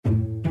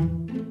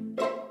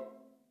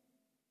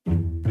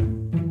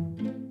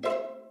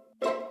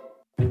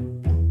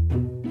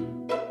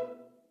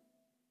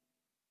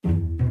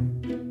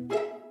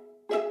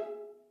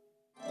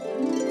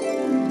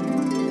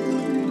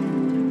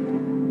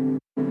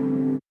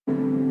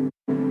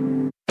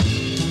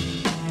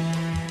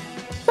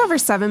over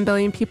 7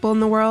 billion people in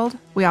the world.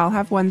 We all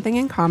have one thing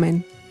in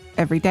common.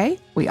 Every day,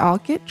 we all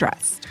get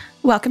dressed.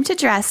 Welcome to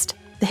Dressed,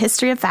 the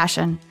History of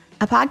Fashion,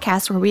 a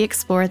podcast where we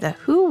explore the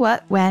who,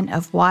 what, when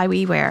of why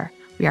we wear.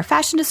 We are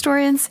fashion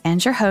historians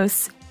and your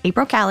hosts,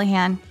 April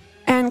Callahan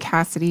and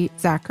Cassidy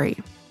Zachary.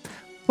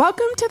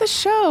 Welcome to the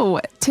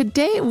show.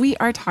 Today, we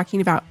are talking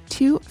about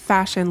two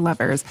fashion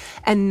lovers,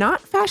 and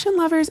not fashion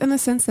lovers in the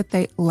sense that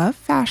they love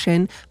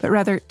fashion, but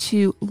rather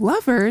two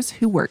lovers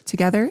who work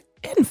together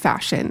in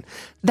fashion.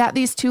 That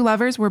these two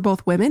lovers were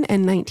both women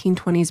in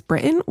 1920s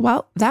Britain,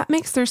 well, that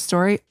makes their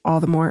story all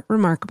the more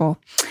remarkable.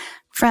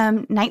 From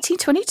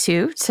 1922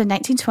 to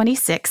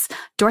 1926,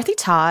 Dorothy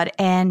Todd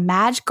and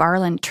Madge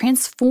Garland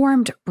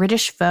transformed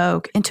British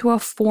Vogue into a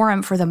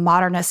forum for the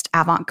modernist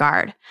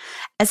avant-garde.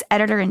 As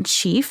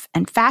editor-in-chief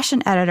and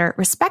fashion editor,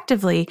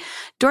 respectively,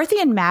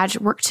 Dorothy and Madge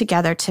worked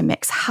together to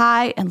mix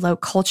high and low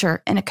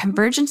culture in a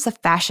convergence of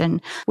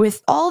fashion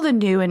with all the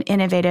new and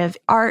innovative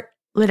art,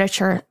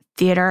 literature,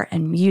 theater,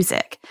 and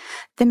music.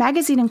 The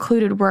magazine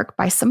included work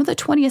by some of the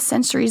 20th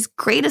century's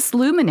greatest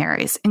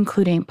luminaries,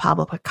 including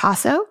Pablo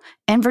Picasso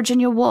and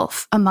Virginia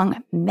Woolf,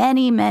 among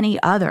many,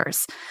 many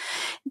others.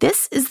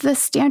 This is the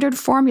standard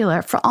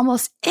formula for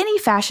almost any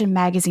fashion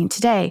magazine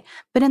today,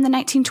 but in the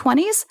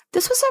 1920s,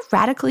 this was a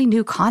radically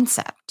new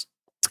concept.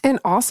 And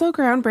also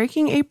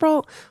groundbreaking,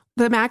 April,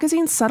 the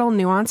magazine's subtle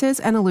nuances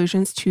and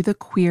allusions to the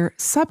queer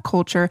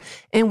subculture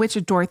in which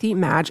Dorothy,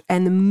 Madge,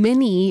 and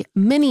many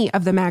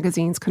of the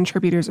magazine's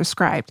contributors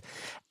ascribed.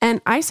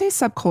 And I say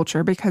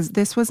subculture because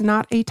this was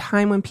not a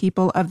time when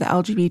people of the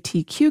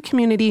LGBTQ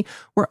community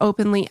were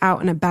openly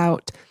out and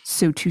about,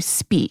 so to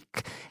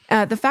speak.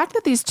 The fact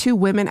that these two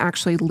women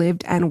actually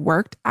lived and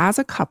worked as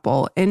a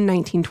couple in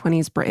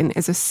 1920s Britain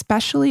is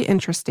especially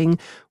interesting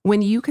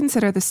when you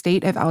consider the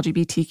state of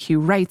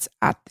LGBTQ rights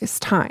at this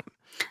time.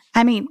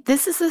 I mean,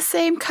 this is the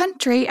same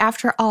country,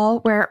 after all,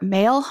 where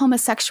male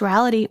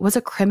homosexuality was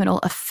a criminal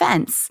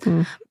offense.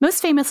 Most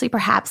famously,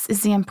 perhaps,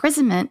 is the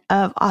imprisonment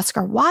of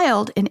Oscar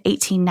Wilde in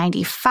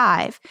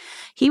 1895.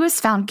 He was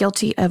found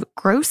guilty of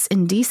gross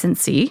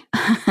indecency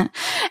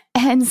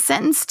and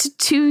sentenced to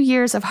 2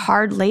 years of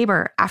hard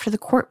labor after the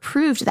court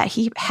proved that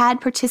he had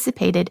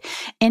participated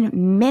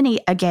in many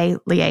a gay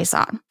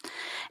liaison.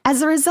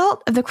 As a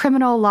result of the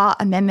Criminal Law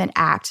Amendment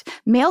Act,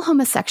 male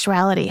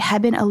homosexuality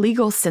had been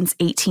illegal since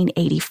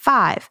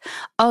 1885,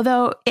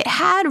 although it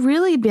had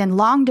really been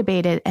long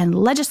debated and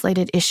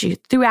legislated issue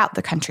throughout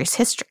the country's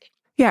history.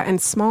 Yeah,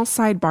 and small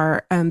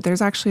sidebar,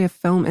 there's actually a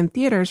film in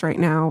theaters right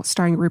now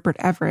starring Rupert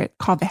Everett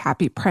called The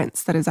Happy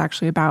Prince that is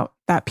actually about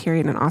that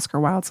period in Oscar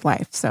Wilde's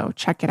life. So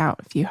check it out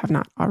if you have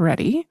not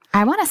already.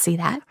 I want to see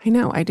that. I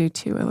know, I do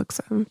too. It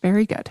looks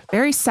very good.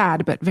 Very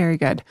sad, but very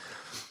good.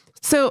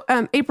 So,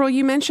 April,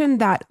 you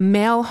mentioned that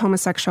male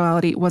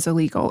homosexuality was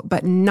illegal,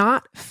 but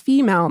not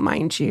female,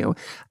 mind you.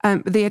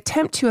 The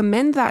attempt to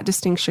amend that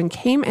distinction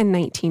came in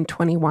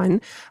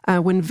 1921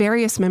 when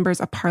various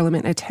members of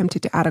Parliament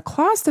attempted to add a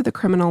clause to the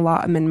criminal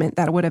law amendment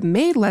that would have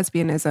made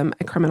lesbianism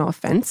a criminal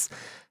offense.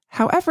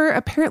 However,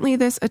 apparently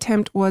this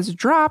attempt was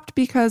dropped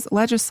because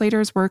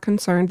legislators were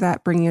concerned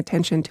that bringing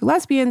attention to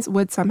lesbians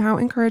would somehow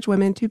encourage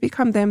women to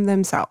become them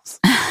themselves.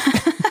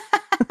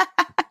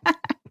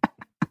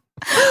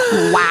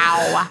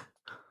 Wow.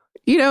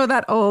 You know,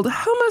 that old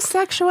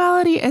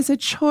homosexuality is a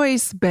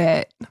choice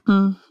bit.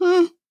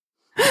 Mm-hmm.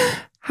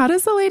 How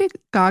does the Lady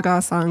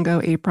Gaga song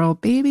go, April?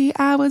 Baby,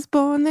 I was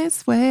born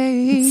this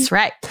way. That's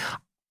right.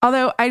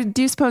 Although I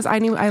do suppose I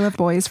knew I Love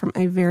Boys from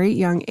a very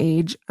young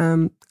age.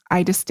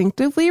 I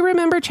distinctively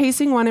remember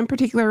chasing one in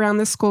particular around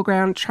the school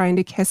ground, trying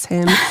to kiss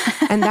him.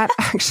 And that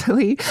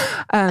actually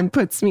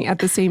puts me at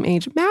the same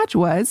age Madge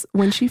was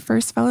when she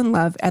first fell in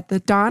love at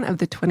the dawn of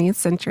the 20th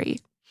century.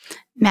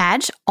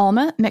 Madge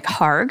Alma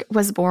McHarg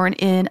was born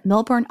in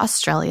Melbourne,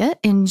 Australia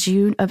in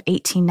June of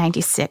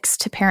 1896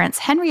 to parents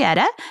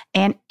Henrietta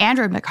and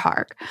Andrew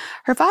McHarg.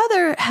 Her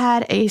father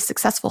had a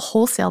successful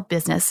wholesale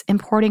business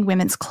importing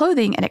women's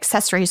clothing and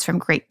accessories from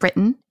Great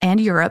Britain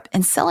and Europe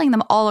and selling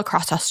them all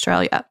across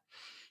Australia.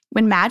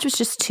 When Madge was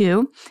just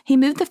 2, he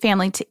moved the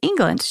family to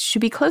England to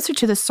be closer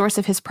to the source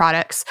of his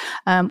products,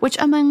 which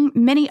among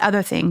many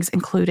other things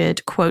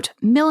included, quote,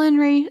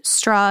 millinery,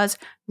 straws,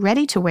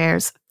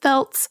 ready-to-wears,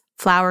 felts,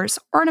 flowers,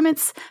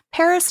 ornaments,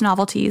 Paris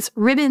novelties,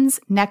 ribbons,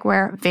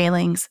 neckwear,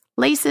 veilings,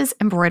 laces,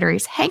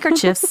 embroideries,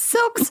 handkerchiefs,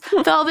 silks,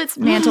 velvets,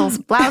 mantles,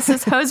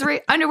 blouses,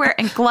 hosiery, underwear,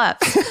 and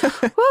gloves.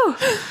 Whew,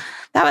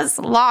 that was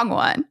a long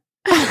one.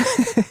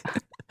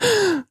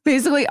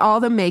 Basically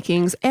all the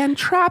makings and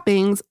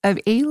trappings of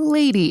a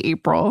lady,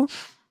 April.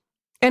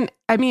 And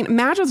I mean,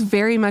 Madge was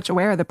very much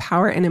aware of the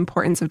power and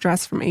importance of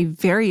dress from a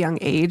very young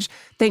age,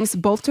 thanks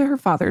both to her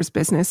father's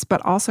business,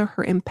 but also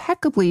her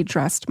impeccably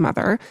dressed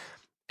mother.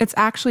 It's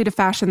actually to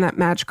fashion that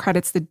Madge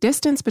credits the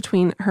distance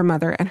between her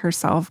mother and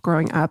herself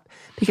growing up,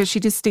 because she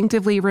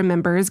distinctively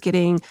remembers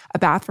getting a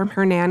bath from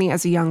her nanny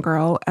as a young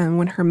girl, and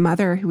when her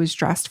mother, who was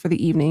dressed for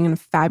the evening in a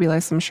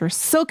fabulous, I'm sure,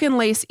 silk and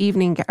lace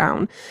evening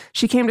gown,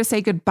 she came to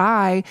say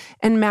goodbye,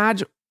 and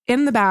Madge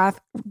in the bath,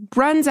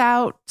 runs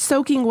out,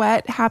 soaking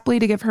wet, happily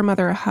to give her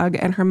mother a hug,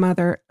 and her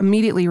mother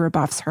immediately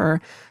rebuffs her.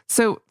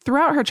 So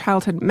throughout her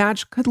childhood,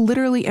 Madge could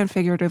literally and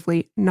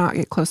figuratively not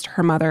get close to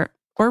her mother,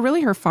 or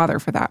really her father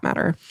for that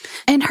matter.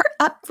 And her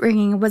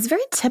upbringing was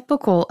very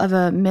typical of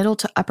a middle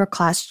to upper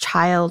class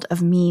child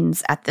of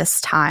means at this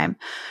time.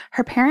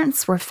 Her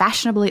parents were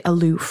fashionably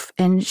aloof,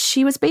 and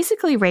she was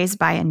basically raised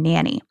by a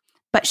nanny.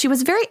 But she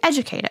was very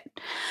educated.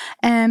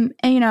 And,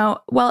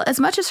 well, as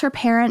much as her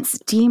parents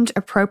deemed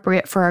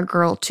appropriate for a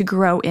girl to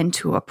grow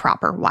into a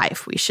proper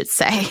wife, we should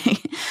say.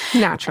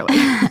 Naturally.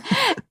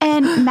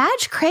 And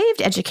Madge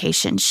craved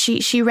education.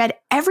 She read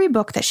every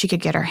book that she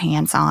could get her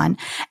hands on.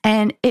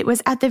 And it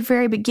was at the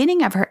very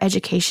beginning of her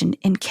education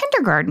in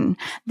kindergarten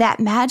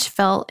that Madge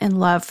fell in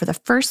love for the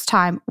first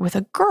time with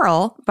a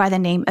girl by the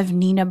name of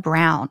Nina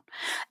Brown.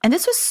 And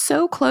this was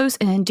so close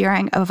and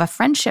endearing of a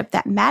friendship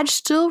that Madge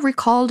still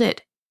recalled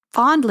it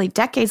fondly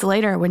decades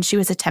later when she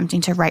was attempting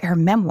to write her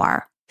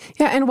memoir.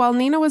 Yeah, and while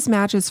Nina was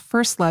Madge's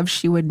first love,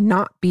 she would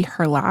not be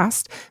her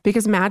last,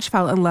 because Madge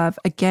fell in love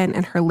again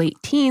in her late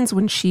teens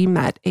when she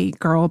met a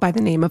girl by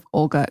the name of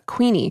Olga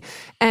Queeny.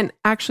 And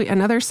actually,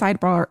 another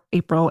sidebar,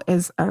 April,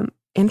 is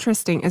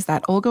interesting is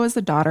that Olga was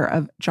the daughter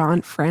of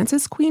John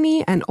Francis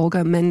Queeny and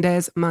Olga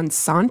Mendez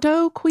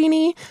Monsanto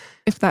Queeny.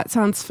 If that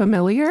sounds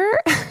familiar,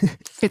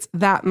 it's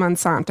that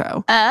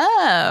Monsanto.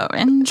 Oh,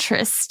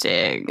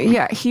 interesting.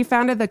 Yeah, he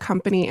founded the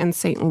company in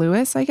St.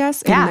 Louis, I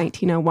guess, in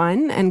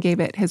 1901 and gave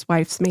it his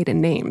wife's maiden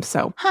name.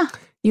 So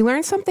you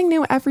learn something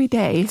new every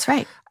day. That's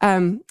right.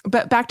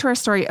 But back to our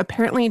story.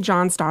 Apparently,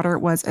 John's daughter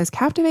was as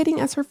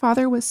captivating as her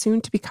father was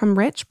soon to become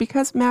rich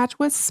because Madge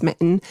was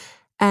smitten.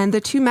 And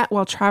the two met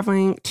while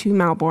traveling to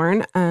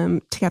Melbourne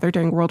together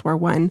during World War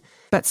I,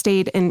 but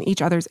stayed in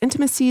each other's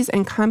intimacies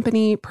and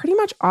company pretty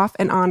much off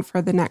and on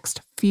for the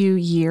next few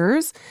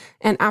years.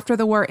 And after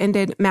the war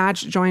ended,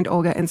 Madge joined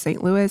Olga in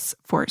St. Louis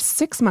for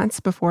 6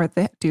 months before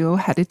the duo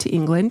headed to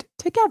England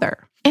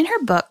together. In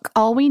her book,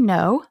 All We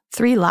Know,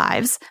 3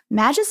 Lives,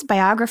 Madge's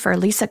biographer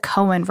Lisa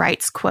Cohen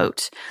writes,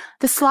 quote,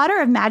 "The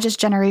slaughter of Madge's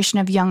generation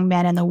of young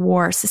men in the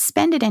war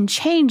suspended and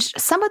changed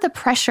some of the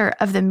pressure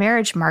of the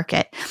marriage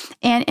market.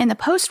 And in the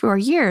post-war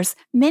years,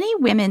 many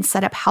women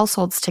set up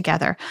households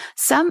together,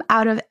 some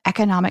out of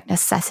economic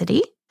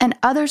necessity, and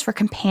others for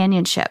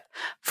companionship.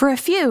 For a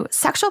few,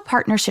 sexual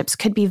partnerships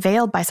could be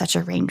veiled by such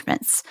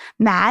arrangements.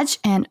 Madge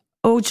and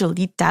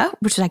Ojolita,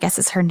 which I guess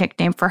is her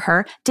nickname for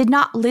her, did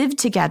not live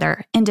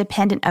together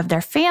independent of their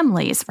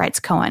families," writes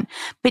Cohen,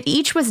 "but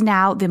each was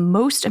now the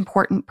most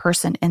important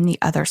person in the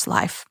other's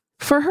life."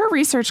 For her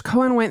research,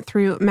 Cohen went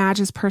through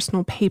Madge's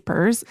personal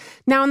papers,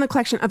 now in the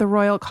collection of the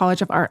Royal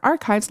College of Art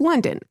Archives,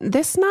 London.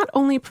 This not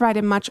only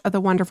provided much of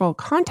the wonderful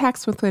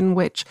context within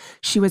which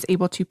she was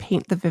able to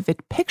paint the vivid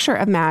picture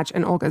of Madge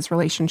and Olga's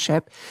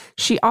relationship,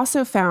 she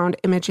also found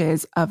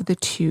images of the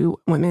two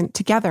women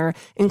together,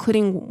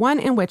 including one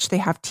in which they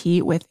have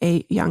tea with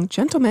a young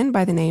gentleman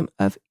by the name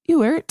of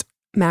Ewart,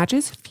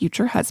 Madge's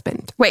future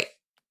husband. Wait,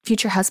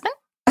 future husband?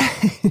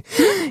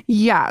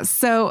 Yeah.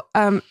 So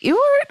Ewart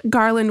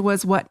Garland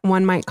was what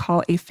one might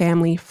call a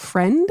family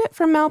friend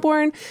from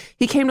Melbourne.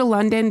 He came to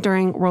London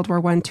during World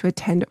War I to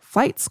attend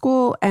flight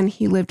school, and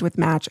he lived with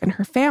Madge and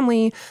her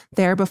family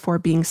there before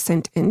being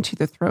sent into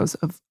the throes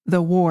of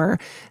the war.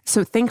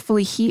 So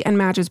thankfully, he and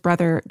Madge's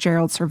brother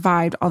Gerald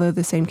survived, although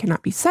the same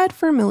cannot be said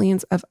for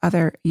millions of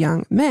other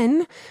young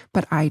men.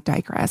 But I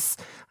digress.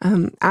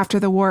 After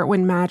the war,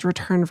 when Madge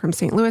returned from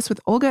St. Louis with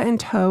Olga in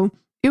tow,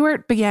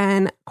 Ewart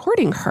began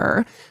courting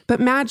her,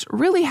 but Madge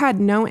really had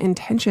no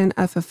intention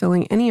of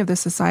fulfilling any of the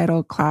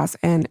societal class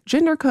and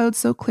gender codes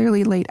so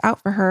clearly laid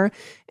out for her.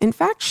 In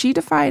fact, she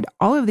defied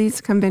all of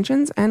these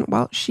conventions and,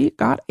 well, she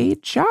got a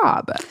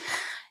job.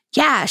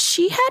 Yeah,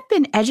 she had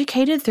been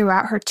educated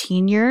throughout her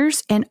teen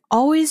years and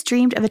always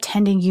dreamed of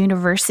attending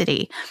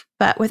university.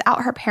 But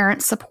without her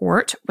parents'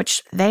 support,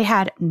 which they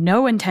had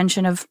no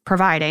intention of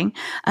providing,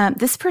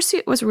 this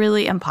pursuit was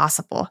really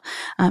impossible.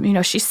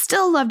 She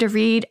still loved to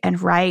read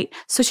and write,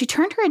 so she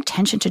turned her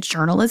attention to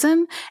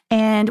journalism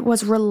and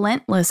was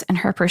relentless in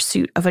her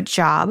pursuit of a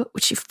job,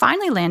 which she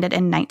finally landed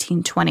in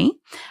 1920.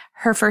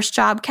 Her first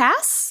job,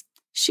 Cass?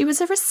 She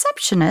was a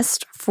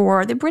receptionist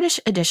for the British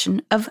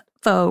edition of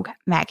Vogue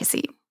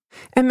magazine.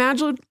 And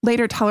Madge would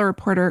later tell a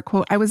reporter,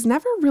 quote, "I was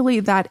never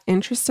really that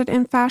interested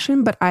in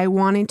fashion, but I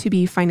wanted to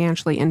be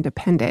financially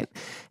independent."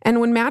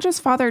 And when Madge's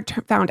father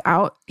found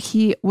out,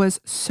 he was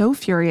so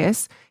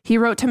furious. He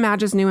wrote to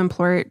Madge's new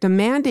employer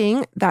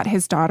demanding that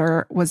his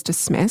daughter was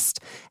dismissed.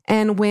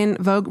 And when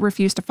Vogue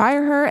refused to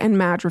fire her and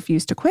Madge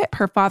refused to quit,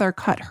 her father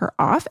cut her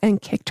off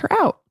and kicked her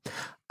out.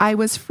 "I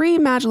was free,"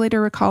 Madge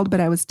later recalled, "but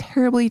I was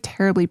terribly,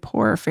 terribly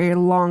poor for a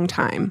long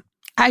time."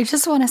 I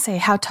just want to say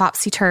how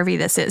topsy-turvy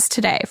this is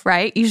today,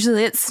 right?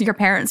 Usually it's your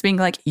parents being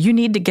like, you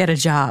need to get a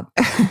job.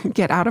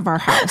 Get out of our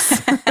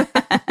house.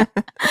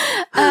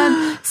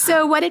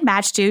 So what did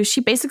Madge do?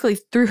 She basically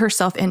threw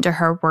herself into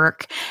her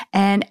work.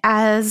 And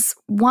as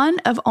one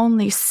of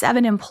only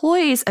 7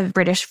 employees of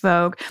British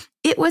Vogue,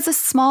 it was a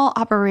small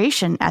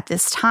operation at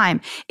this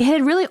time. It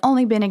had really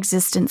only been in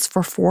existence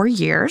for 4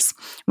 years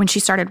when she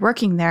started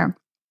working there.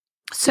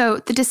 So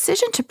the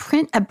decision to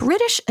print a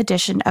British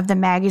edition of the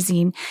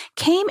magazine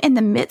came in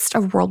the midst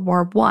of World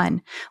War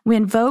I,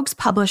 when Vogue's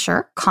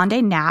publisher,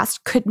 Condé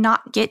Nast, could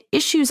not get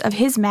issues of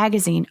his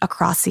magazine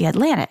across the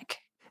Atlantic.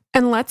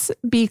 And let's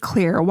be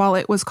clear, while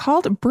it was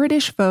called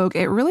British Vogue,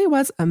 it really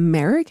was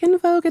American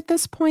Vogue at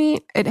this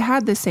point. It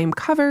had the same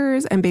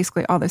covers and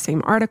basically all the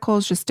same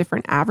articles, just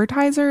different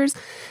advertisers.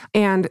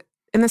 And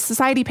the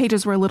society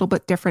pages were a little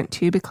bit different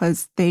too,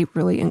 because they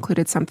really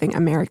included something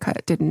America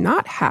did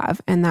not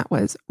have, and that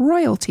was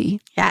royalty.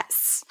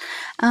 Yes.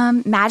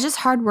 Madge's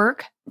hard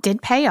work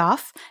did pay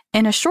off.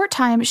 In a short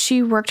time,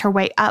 she worked her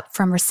way up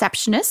from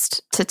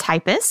receptionist to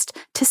typist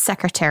to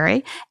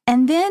secretary,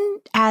 and then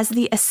as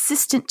the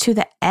assistant to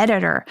the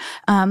editor,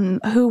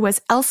 who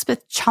was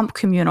Elspeth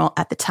Champcommunal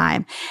at the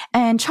time.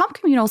 And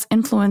Champcommunal's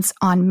influence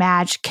on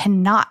Madge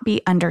cannot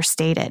be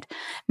understated.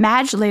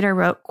 Madge later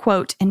wrote,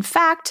 quote, "In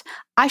fact,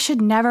 I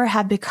should never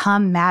have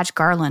become Madge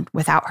Garland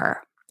without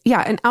her."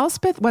 Yeah, and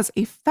Elspeth was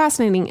a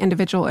fascinating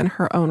individual in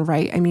her own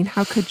right. I mean,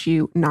 how could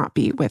you not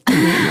be with a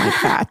name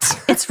like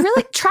that? It's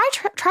really,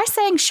 try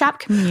saying shop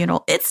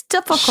communal. It's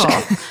difficult.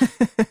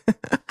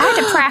 I had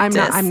to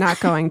practice. I'm not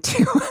going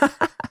to.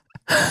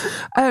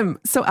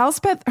 So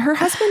Elspeth, her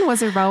husband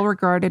was a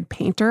well-regarded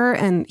painter,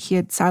 and he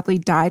had sadly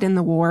died in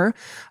the war,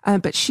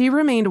 but she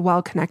remained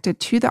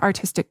well-connected to the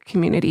artistic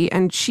community,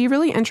 and she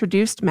really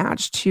introduced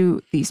Madge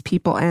to these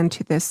people and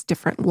to this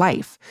different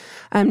life,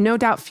 no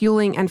doubt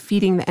fueling and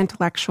feeding the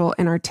intellectual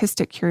and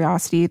artistic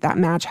curiosity that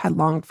Madge had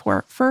longed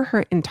for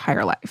her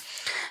entire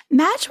life.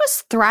 Madge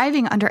was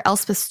thriving under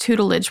Elspeth's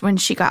tutelage when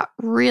she got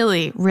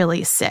really,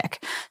 really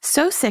sick.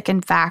 So sick,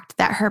 in fact,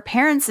 that her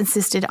parents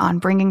insisted on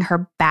bringing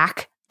her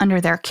back under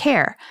their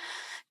care.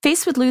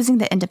 Faced with losing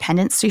the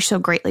independence she so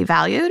greatly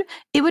valued,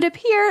 it would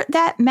appear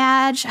that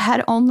Madge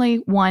had only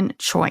one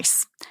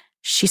choice.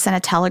 She sent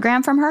a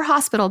telegram from her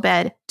hospital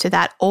bed to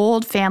that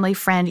old family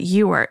friend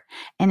Ewart,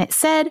 and it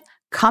said,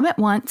 "Come at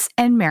once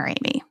and marry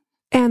me."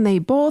 And they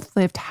both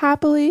lived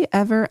happily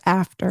ever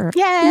after.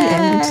 Yay!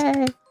 The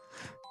end.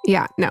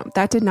 Yeah, no,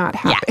 that did not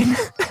happen.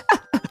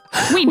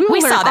 Yeah. We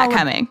saw that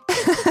coming.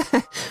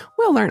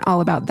 We'll learn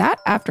all about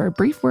that after a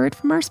brief word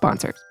from our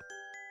sponsors.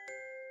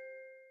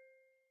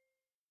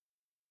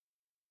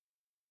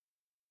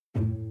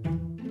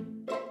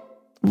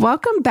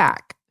 Welcome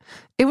back.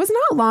 It was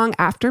not long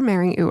after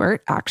marrying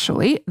Ewart,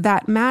 actually,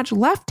 that Madge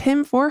left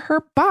him for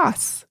her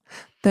boss,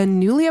 the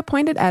newly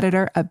appointed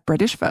editor of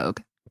British Vogue,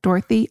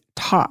 Dorothy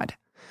Todd.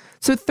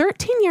 So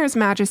 13 years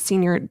Madge's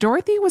senior,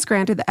 Dorothy was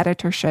granted the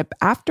editorship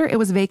after it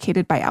was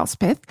vacated by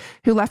Elspeth,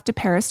 who left to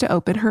Paris to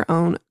open her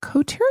own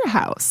couture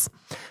house.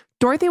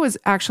 Dorothy was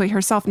actually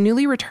herself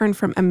newly returned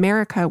from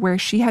America, where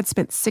she had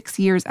spent 6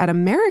 years at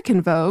American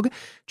Vogue,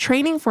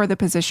 training for the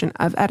position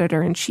of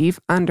editor-in-chief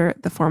under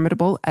the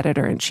formidable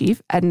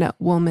editor-in-chief, Edna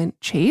Woolman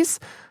Chase.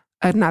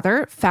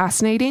 Another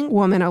fascinating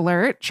woman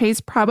alert. Chase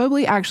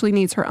probably actually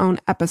needs her own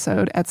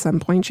episode at some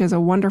point. She has a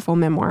wonderful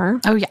memoir.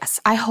 Oh, yes.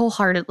 I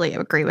wholeheartedly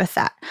agree with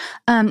that.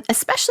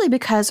 Especially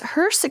because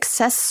her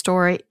success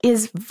story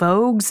is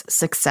Vogue's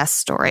success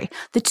story.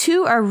 The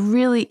two are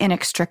really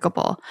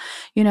inextricable.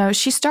 You know,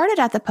 she started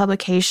at the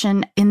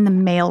publication in the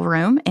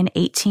mailroom in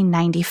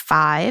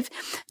 1895,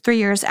 3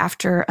 years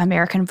after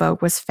American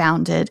Vogue was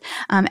founded.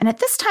 And at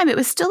this time, it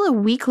was still a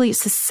weekly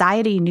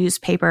society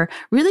newspaper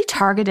really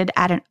targeted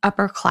at an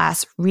upper class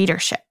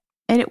readership.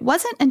 And it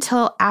wasn't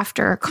until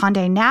after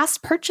Condé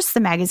Nast purchased the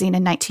magazine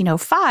in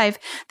 1905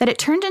 that it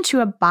turned into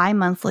a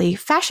bi-monthly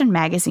fashion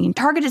magazine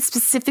targeted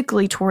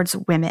specifically towards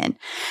women.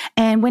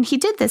 And when he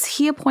did this,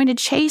 he appointed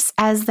Chase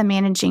as the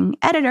managing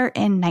editor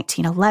in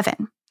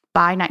 1911.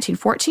 By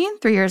 1914,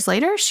 3 years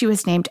later, she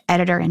was named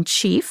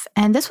editor-in-chief,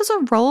 and this was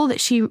a role that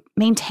she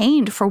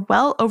maintained for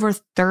well over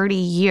 30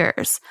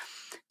 years.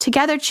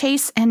 Together,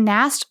 Chase and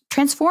Nast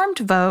transformed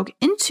Vogue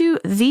into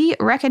the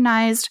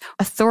recognized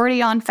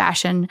authority on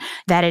fashion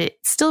that it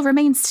still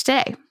remains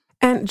today.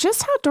 And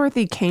just how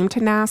Dorothy came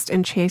to Nast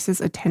and Chase's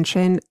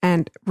attention,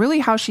 and really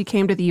how she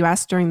came to the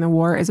U.S. during the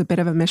war, is a bit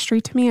of a mystery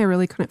to me. I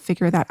really couldn't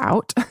figure that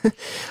out.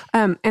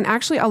 And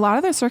actually, a lot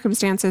of the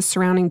circumstances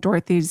surrounding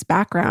Dorothy's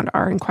background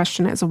are in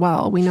question as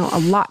well. We know a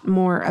lot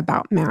more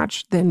about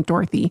Madge than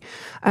Dorothy.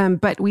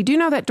 But we do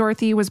know that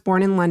Dorothy was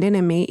born in London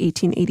in May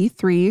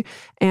 1883,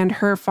 and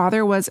her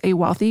father was a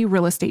wealthy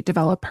real estate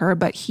developer,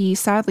 but he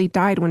sadly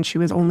died when she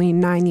was only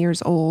 9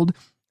 years old.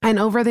 And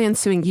over the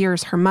ensuing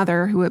years, her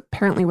mother, who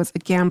apparently was a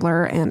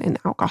gambler and an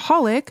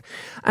alcoholic,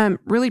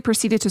 really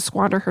proceeded to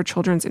squander her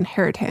children's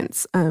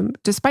inheritance.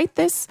 Despite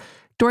this,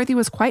 Dorothy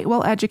was quite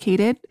well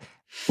educated.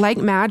 Like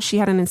Madge, she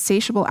had an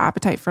insatiable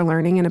appetite for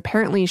learning, and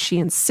apparently she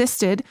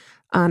insisted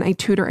on a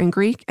tutor in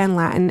Greek and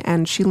Latin,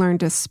 and she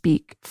learned to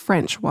speak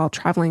French while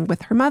traveling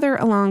with her mother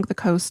along the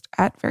coast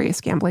at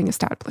various gambling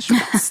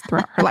establishments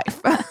throughout her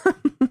life.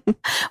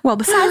 Well,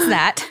 besides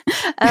that,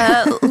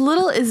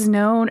 little is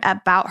known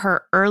about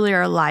her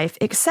earlier life,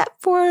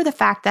 except for the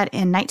fact that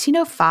in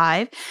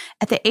 1905,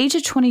 at the age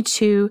of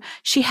 22,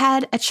 she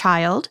had a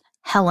child,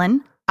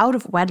 Helen, out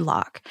of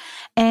wedlock.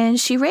 And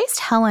she raised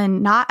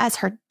Helen not as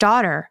her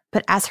daughter,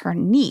 but as her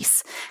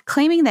niece,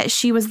 claiming that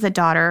she was the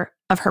daughter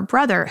of her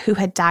brother who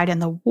had died in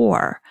the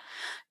war.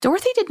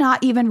 Dorothy did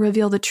not even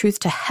reveal the truth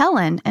to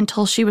Helen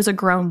until she was a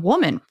grown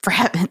woman, for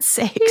heaven's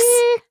sakes.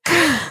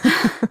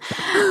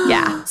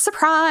 Yeah,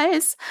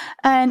 surprise.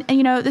 And,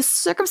 the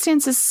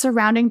circumstances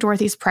surrounding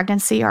Dorothy's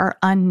pregnancy are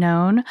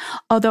unknown,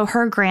 although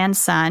her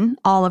grandson,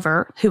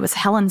 Oliver, who was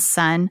Helen's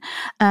son,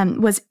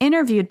 was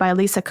interviewed by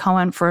Lisa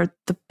Cohen for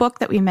the book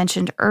that we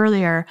mentioned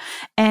earlier.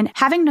 And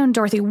having known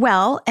Dorothy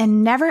well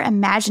and never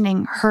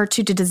imagining her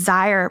to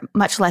desire,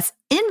 much less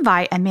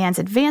invite a man's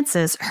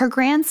advances, her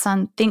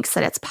grandson thinks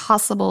that it's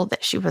possible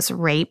that she was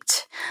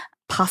raped,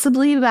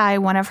 possibly by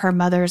one of her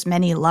mother's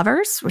many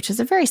lovers, which is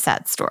a very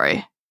sad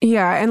story.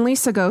 Yeah, and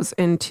Lisa goes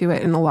into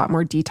it in a lot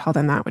more detail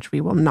than that, which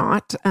we will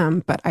not.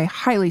 But I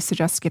highly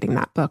suggest getting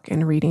that book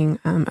and reading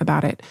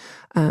about it,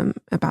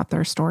 about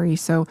their story.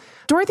 So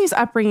Dorothy's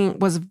upbringing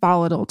was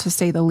volatile, to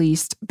say the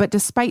least. But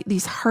despite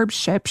these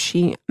hardships,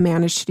 she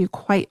managed to do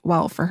quite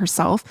well for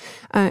herself.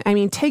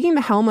 Taking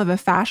the helm of a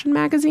fashion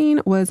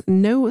magazine was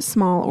no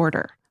small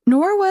order.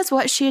 Nor was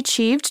what she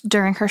achieved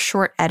during her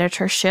short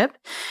editorship.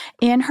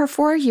 In her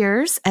 4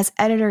 years as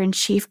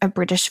editor-in-chief of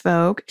British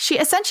Vogue, she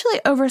essentially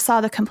oversaw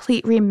the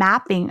complete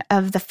remapping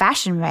of the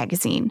fashion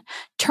magazine,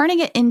 turning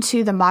it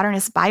into the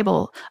modernist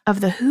Bible of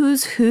the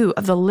who's who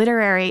of the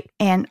literary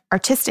and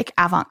artistic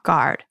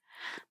avant-garde.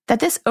 That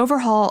this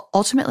overhaul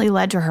ultimately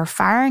led to her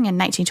firing in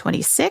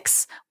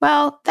 1926,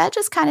 well, that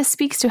just kind of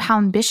speaks to how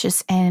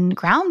ambitious and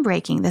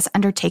groundbreaking this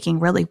undertaking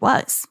really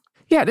was.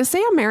 Yeah, to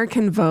say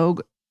American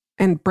Vogue,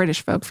 and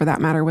British Vogue for that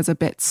matter, was a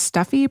bit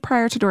stuffy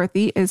prior to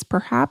Dorothy is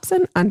perhaps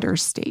an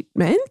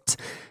understatement.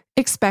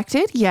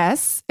 Expected,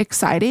 yes.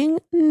 Exciting,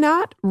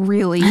 not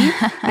really.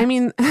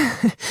 The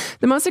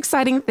most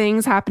exciting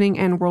things happening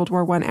in World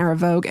War I era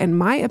Vogue, in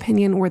my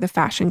opinion, were the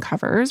fashion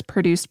covers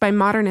produced by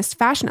modernist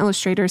fashion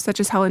illustrators such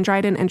as Helen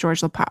Dryden and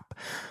George LePap.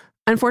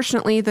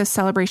 Unfortunately, the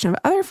celebration of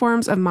other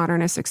forms of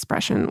modernist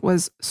expression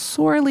was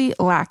sorely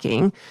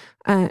lacking,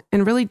 and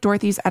really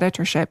Dorothy's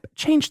editorship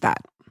changed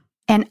that.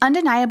 And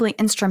undeniably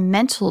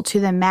instrumental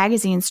to the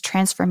magazine's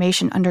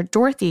transformation under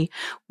Dorothy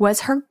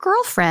was her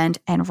girlfriend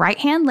and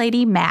right-hand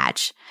lady,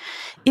 Madge.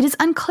 It is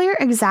unclear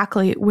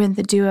exactly when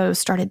the duo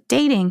started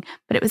dating,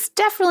 but it was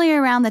definitely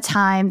around the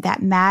time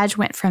that Madge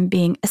went from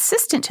being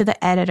assistant to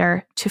the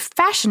editor to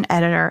fashion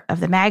editor of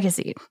the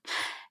magazine.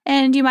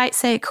 And you might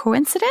say,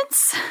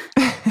 coincidence?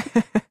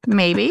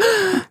 Maybe.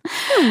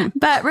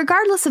 But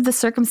regardless of the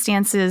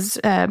circumstances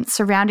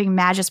surrounding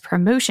Madge's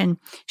promotion,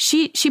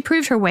 she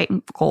proved her weight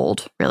in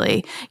gold,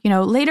 really.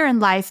 Later in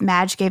life,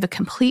 Madge gave a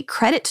complete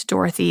credit to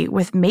Dorothy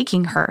with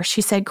making her.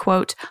 She said,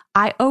 quote,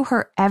 "I owe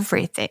her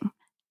everything.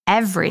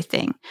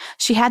 Everything.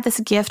 She had this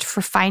gift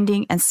for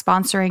finding and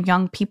sponsoring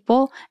young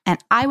people, and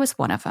I was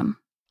one of them."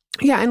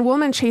 Yeah, and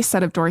Woolman Chase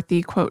said of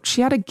Dorothy, quote,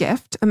 "She had a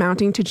gift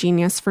amounting to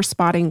genius for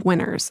spotting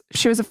winners.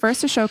 She was the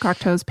first to show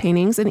Cocteau's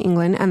paintings in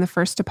England and the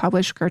first to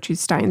publish Gertrude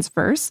Stein's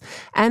verse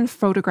and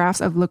photographs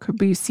of Le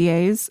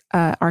Corbusier's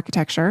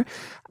architecture.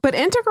 But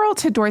integral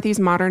to Dorothy's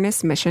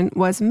modernist mission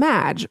was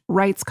Madge,"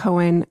 writes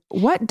Cohen.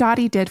 "What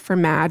Dottie did for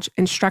Madge,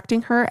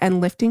 instructing her and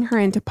lifting her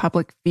into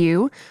public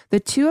view, the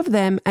two of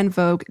them and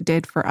Vogue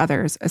did for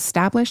others,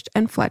 established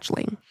and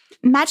fledgling."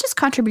 Madge's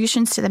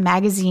contributions to the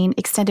magazine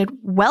extended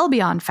well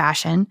beyond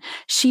fashion.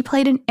 She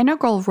played an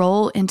integral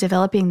role in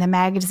developing the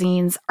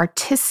magazine's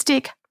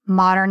artistic,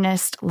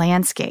 modernist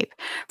landscape,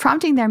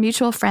 prompting their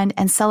mutual friend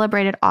and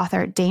celebrated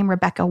author Dame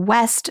Rebecca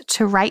West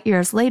to write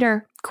years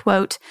later,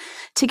 quote,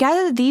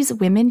 "Together, these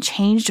women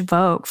changed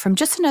Vogue from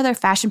just another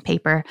fashion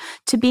paper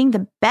to being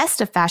the best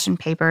of fashion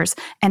papers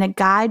and a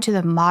guide to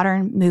the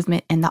modern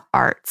movement in the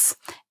arts."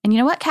 And you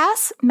know what,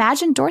 Cass?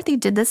 Madge and Dorothy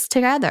did this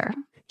together.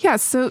 Yeah,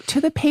 so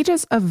to the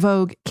pages of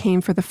Vogue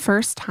came for the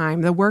first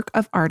time the work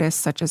of artists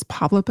such as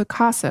Pablo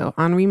Picasso,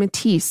 Henri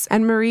Matisse,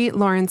 and Marie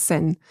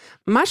Laurencin.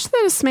 Much to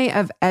the dismay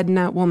of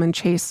Edna Woolman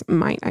Chase,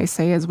 might I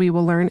say, as we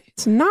will learn,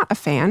 is not a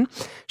fan.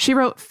 She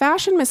wrote,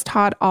 "Fashion Miss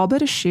Todd all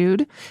but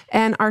eschewed,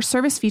 and our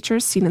service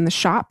features seen in the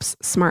shops,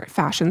 smart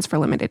fashions for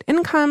limited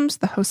incomes,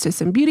 the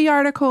hostess and beauty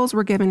articles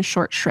were given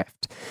short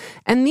shrift."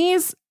 And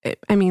these,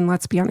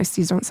 let's be honest,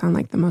 these don't sound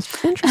like the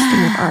most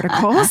interesting of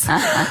articles,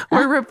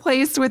 were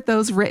replaced with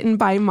those written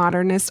by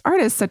modernist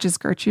artists such as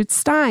Gertrude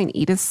Stein,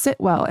 Edith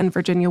Sitwell, and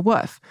Virginia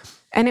Woolf.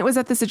 And it was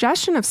at the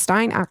suggestion of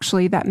Stein,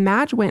 actually, that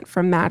Madge went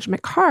from Madge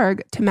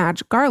McHarg to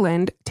Madge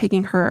Garland,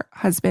 taking her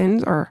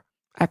husband or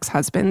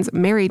ex-husband's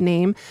married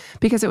name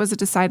because it was a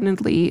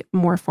decidedly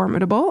more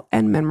formidable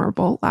and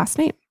memorable last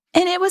name.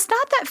 And it was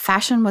not that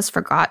fashion was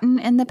forgotten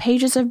in the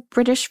pages of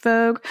British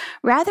Vogue.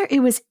 Rather,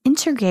 it was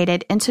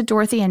integrated into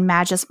Dorothy and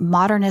Madge's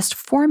modernist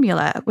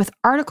formula, with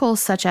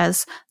articles such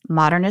as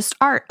 "Modernist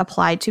art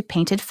applied to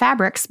painted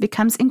fabrics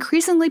becomes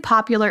increasingly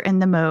popular in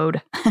the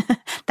mode."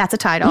 That's a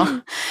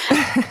title.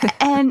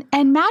 and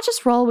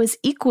Madge's role was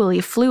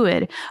equally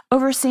fluid,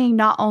 overseeing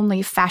not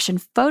only fashion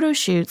photo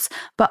shoots,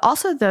 but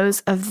also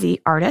those of the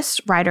artists,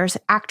 writers,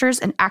 actors,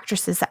 and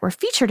actresses that were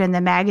featured in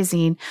the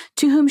magazine,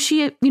 to whom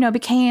she,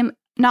 became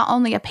not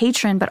only a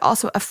patron, but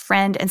also a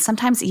friend and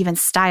sometimes even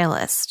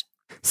stylist.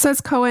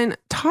 Says Cohen,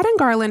 Todd and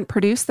Garland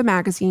produced the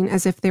magazine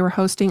as if they were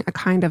hosting a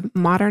kind of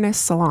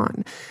modernist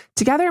salon.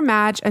 Together,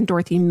 Madge and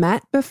Dorothy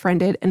met,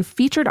 befriended, and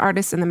featured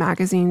artists in the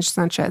magazine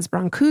such as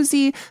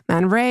Brancusi,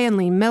 Man Ray and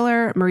Lee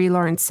Miller, Marie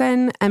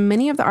Laurencin, and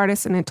many of the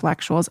artists and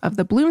intellectuals of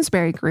the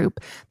Bloomsbury Group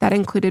that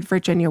included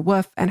Virginia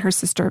Woolf and her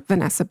sister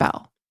Vanessa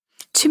Bell.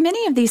 To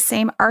many of these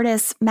same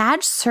artists,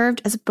 Madge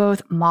served as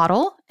both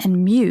model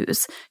and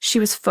muse. She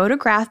was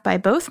photographed by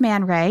both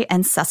Man Ray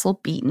and Cecil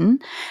Beaton,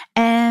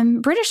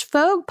 and British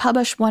Vogue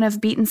published one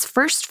of Beaton's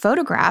first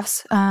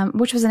photographs,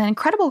 which was an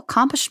incredible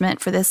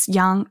accomplishment for this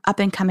young,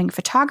 up-and-coming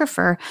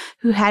photographer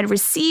who had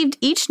received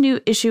each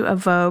new issue of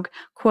Vogue,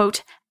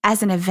 quote,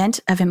 as an event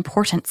of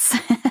importance.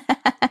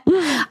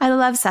 I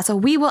love Cecil.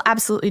 We will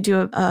absolutely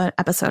do an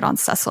episode on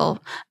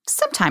Cecil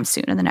sometime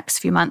soon in the next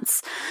few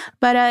months.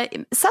 But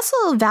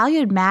Cecil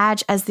valued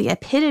Madge as the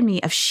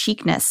epitome of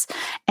chicness.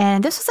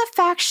 And this was a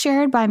fact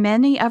shared by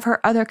many of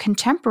her other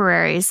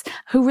contemporaries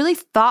who really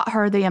thought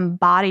her the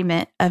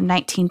embodiment of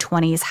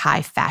 1920s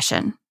high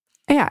fashion.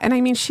 Yeah, and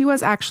I mean, she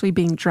was actually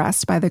being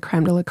dressed by the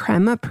creme de la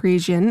creme of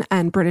Parisian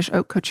and British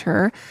haute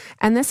couture.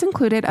 And this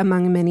included,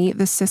 among many,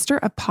 the sister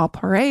of Paul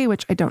Poiret,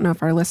 which I don't know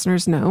if our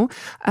listeners know,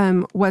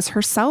 was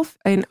herself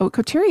an haute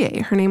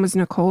couturier. Her name was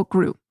Nicole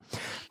Groux.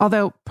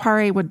 Although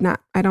Poiret would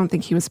not, I don't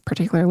think he was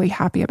particularly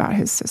happy about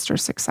his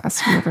sister's success.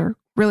 He never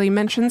really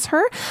mentions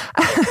her.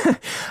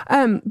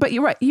 But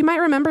you're right. You might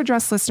remember,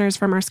 dress listeners,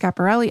 from our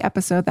Schiaparelli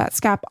episode that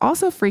Scap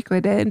also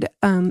frequented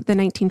the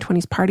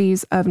 1920s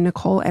parties of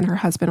Nicole and her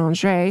husband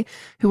André,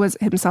 who was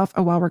himself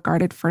a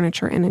well-regarded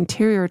furniture and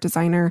interior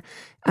designer.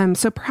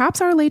 So perhaps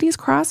our ladies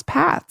crossed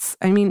paths.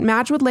 I mean,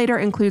 Madge would later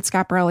include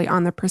Schiaparelli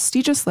on the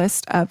prestigious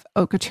list of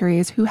haute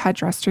couturiers who had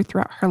dressed her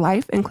throughout her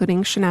life,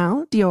 including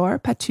Chanel, Dior,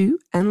 Patou,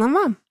 and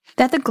Lanvin.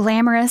 That the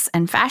glamorous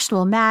and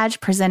fashionable Madge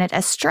presented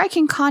a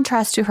striking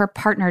contrast to her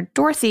partner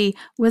Dorothy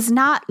was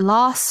not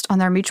lost on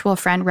their mutual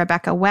friend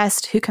Rebecca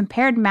West, who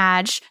compared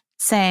Madge,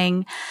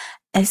 saying,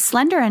 "A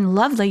slender and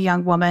lovely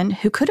young woman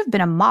who could have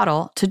been a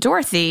model," to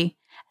Dorothy,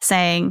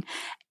 saying,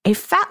 "A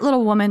fat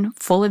little woman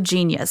full of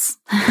genius."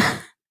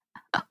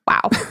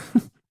 Wow.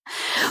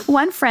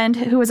 One friend,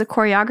 who was a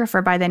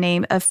choreographer by the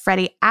name of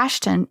Freddie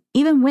Ashton,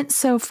 even went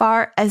so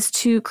far as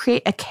to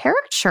create a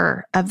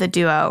caricature of the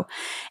duo.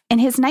 In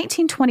his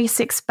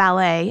 1926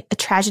 ballet, A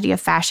Tragedy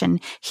of Fashion,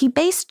 he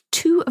based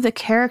two of the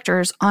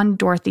characters on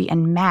Dorothy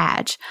and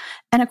Madge.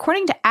 And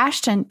according to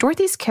Ashton,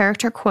 Dorothy's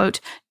character, quote,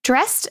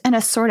 dressed in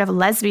a sort of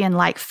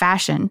lesbian-like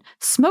fashion,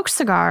 smoked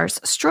cigars,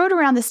 strode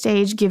around the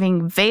stage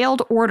giving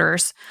veiled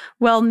orders,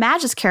 while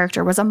Madge's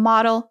character was a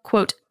model,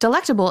 quote,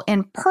 delectable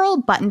in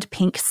pearl-buttoned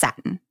pink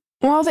satin.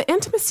 While the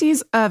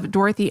intimacies of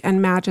Dorothy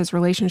and Madge's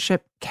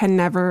relationship can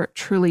never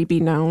truly be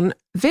known,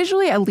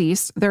 visually at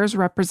least, there's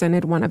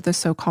represented one of the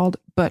so-called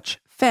butch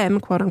femme,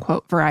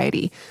 quote-unquote,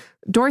 variety.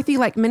 Dorothy,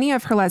 like many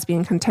of her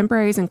lesbian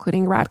contemporaries,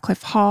 including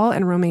Radcliffe Hall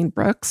and Romaine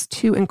Brooks,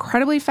 two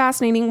incredibly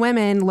fascinating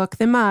women, look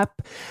them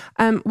up.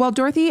 While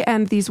Dorothy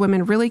and these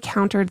women really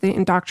countered the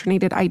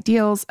indoctrinated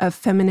ideals of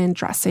feminine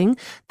dressing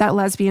that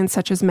lesbians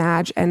such as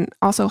Madge and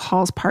also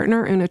Hall's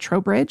partner, Una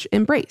Trowbridge,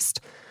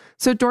 embraced.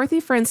 So Dorothy,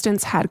 for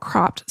instance, had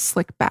cropped,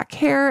 slick back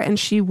hair, and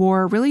she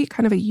wore really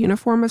kind of a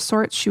uniform of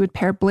sorts. She would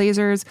pair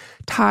blazers,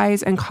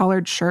 ties, and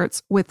collared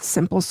shirts with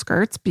simple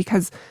skirts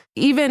because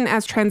even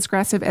as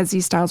transgressive as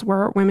these styles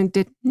were, women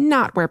did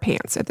not wear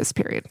pants at this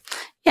period.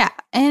 Yeah,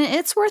 and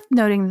it's worth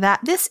noting that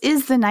this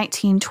is the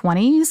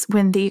 1920s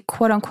when the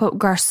quote-unquote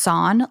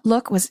garçon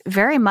look was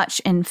very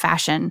much in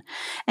fashion.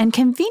 And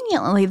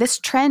conveniently, this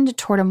trend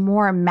toward a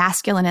more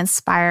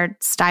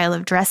masculine-inspired style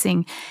of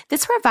dressing,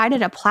 this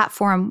provided a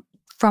platform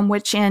from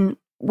which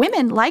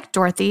women like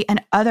Dorothy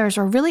and others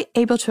were really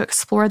able to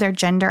explore their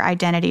gender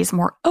identities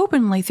more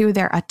openly through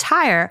their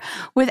attire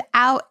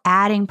without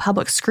adding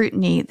public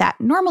scrutiny that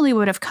normally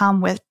would have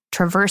come with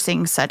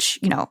traversing such,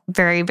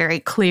 very, very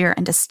clear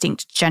and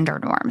distinct gender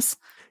norms.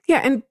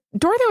 Yeah, and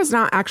Dorothy was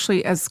not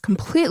actually as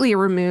completely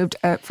removed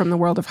from the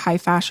world of high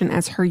fashion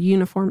as her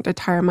uniformed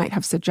attire might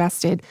have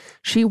suggested.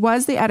 She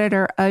was the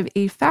editor of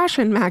a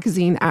fashion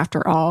magazine,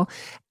 after all.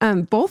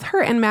 Both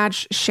her and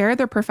Madge share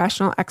their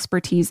professional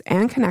expertise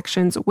and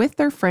connections with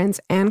their friends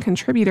and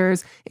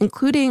contributors,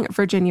 including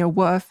Virginia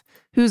Woolf,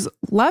 whose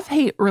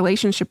love-hate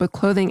relationship with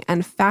clothing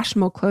and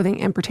fashionable clothing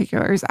in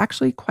particular is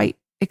actually quite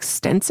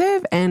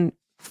extensive and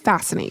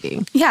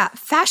fascinating. Yeah,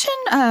 fashion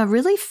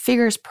really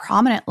figures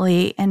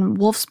prominently in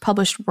Woolf's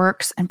published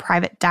works and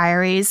private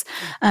diaries.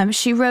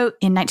 She wrote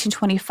in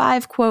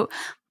 1925, quote,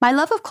 "My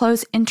love of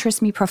clothes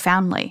interests me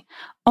profoundly.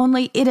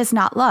 Only it is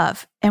not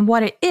love, and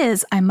what it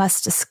is, I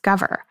must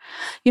discover."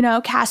 You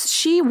know,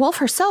 Cass, Woolf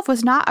herself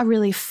was not a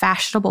really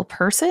fashionable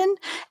person,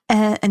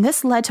 and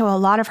this led to a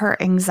lot of her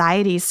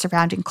anxieties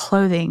surrounding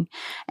clothing.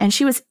 And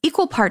she was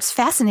equal parts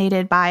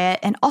fascinated by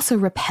it and also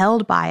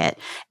repelled by it.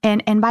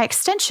 And by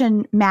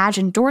extension, Madge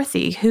and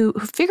Dorothy, who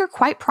figure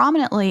quite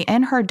prominently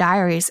in her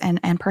diaries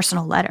and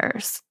personal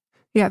letters.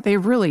 Yeah, they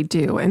really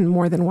do in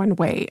more than one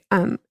way.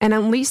 And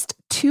on least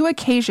 2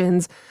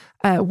 occasions,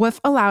 Woolf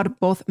allowed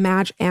both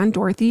Madge and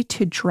Dorothy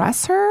to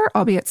dress her,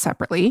 albeit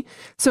separately.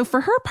 So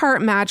for her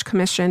part, Madge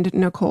commissioned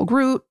Nicole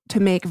Groot to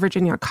make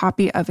Virginia a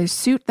copy of a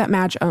suit that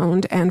Madge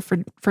owned and for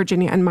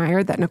Virginia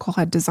admired that Nicole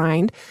had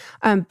designed.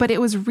 But it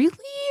was really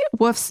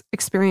Woolf's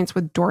experience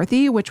with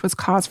Dorothy, which was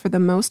cause for the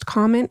most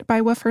comment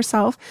by Woolf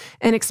herself,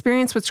 an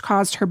experience which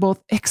caused her both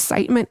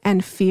excitement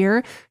and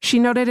fear. She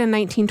noted in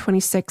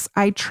 1926,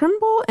 "I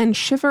tremble and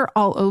shiver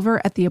all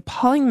over at the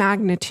appalling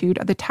magnitude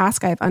of the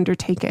task I have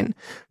undertaken.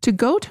 To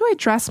go to a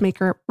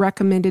dressmaker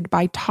recommended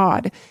by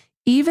Todd,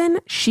 even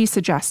she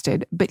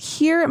suggested, but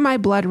here my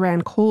blood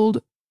ran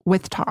cold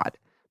with Todd.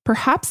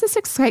 Perhaps this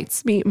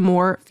excites me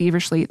more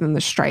feverishly than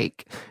the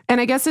strike." And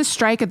I guess this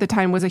strike at the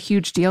time was a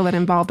huge deal that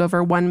involved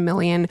over 1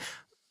 million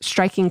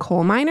striking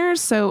coal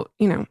miners. So,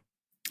 you know,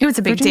 it was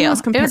a big deal.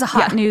 It was a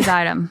hot news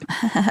item.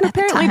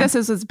 Apparently this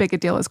is as big a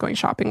deal as going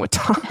shopping with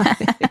Todd.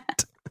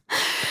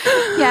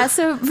 Yeah,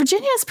 so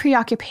Virginia's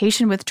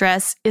preoccupation with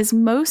dress is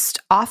most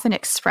often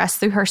expressed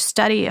through her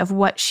study of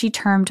what she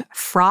termed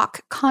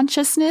frock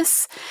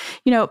consciousness,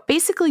 you know,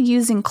 basically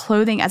using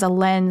clothing as a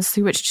lens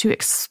through which to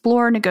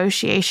explore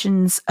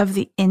negotiations of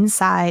the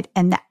inside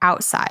and the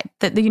outside,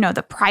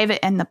 the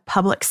private and the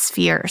public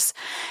spheres.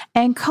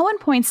 And Cohen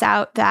points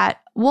out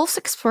that Woolf's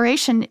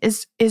exploration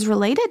is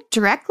related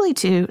directly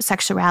to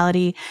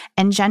sexuality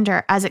and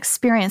gender as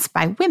experienced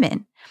by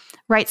women.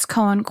 Writes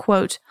Cohen,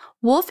 quote,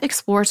 "Woolf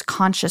explores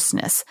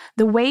consciousness,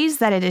 the ways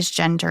that it is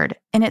gendered,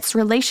 and its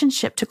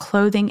relationship to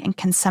clothing and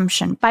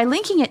consumption by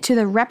linking it to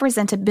the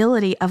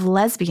representability of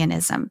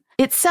lesbianism,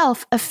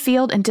 itself a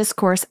field and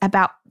discourse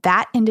about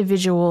that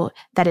individual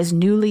that is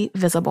newly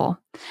visible."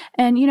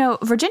 And, you know,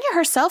 Virginia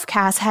herself,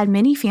 Cass, had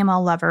many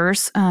female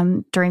lovers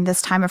during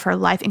this time of her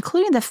life,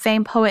 including the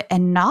famed poet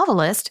and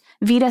novelist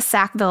Vita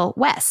Sackville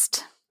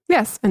West.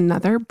 Yes,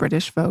 another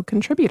British Vogue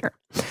contributor.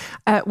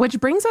 Which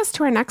brings us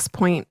to our next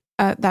point,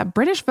 that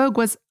British Vogue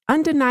was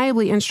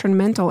undeniably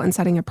instrumental in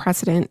setting a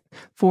precedent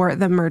for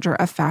the merger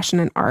of fashion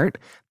and art.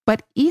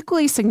 But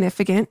equally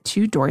significant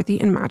to Dorothy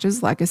and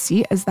Madge's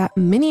legacy is that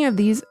many of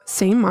these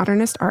same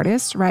modernist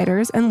artists,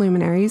 writers, and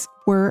luminaries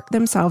were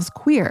themselves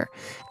queer.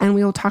 And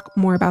we will talk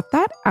more about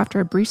that after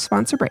a brief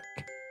sponsor break.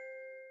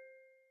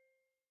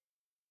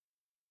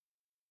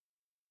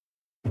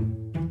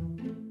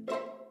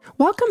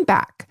 Welcome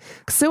back.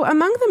 So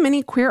among the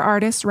many queer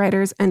artists,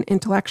 writers, and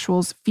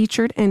intellectuals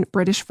featured in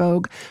British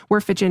Vogue were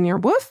Virginia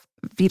Woolf,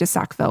 Vita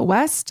Sackville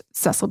West,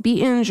 Cecil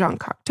Beaton, Jean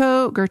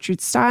Cocteau, Gertrude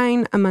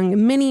Stein,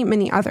 among many,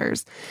 many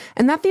others.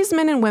 And that these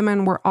men and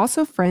women were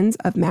also friends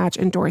of Madge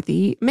and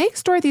Dorothy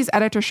makes Dorothy's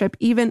editorship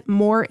even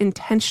more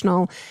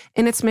intentional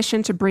in its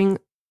mission to bring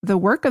the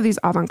work of these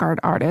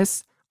avant-garde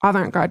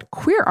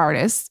queer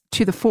artists,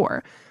 to the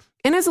fore.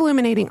 In his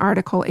illuminating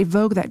article, A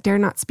Vogue That Dare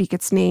Not Speak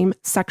Its Name,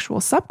 Sexual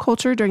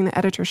Subculture During the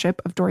Editorship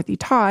of Dorothy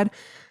Todd,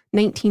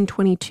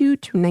 1922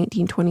 to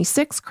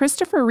 1926,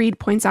 Christopher Reid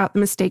points out the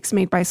mistakes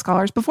made by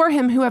scholars before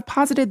him who have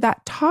posited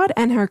that Todd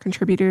and her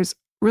contributors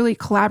really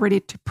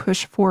collaborated to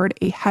push forward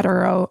a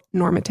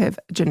heteronormative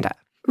agenda.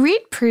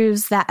 Reid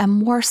proves that a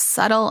more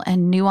subtle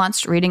and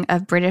nuanced reading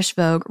of British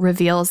Vogue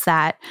reveals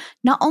that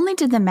not only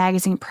did the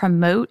magazine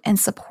promote and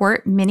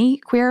support many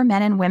queer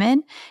men and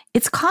women,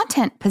 its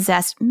content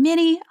possessed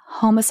many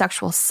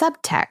homosexual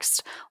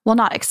subtext. While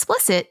not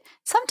explicit,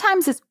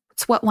 sometimes it's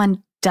what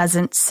one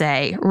doesn't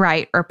say,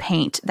 write, or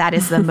paint that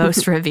is the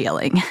most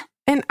revealing.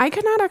 And I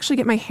could not actually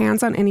get my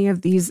hands on any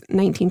of these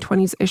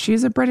 1920s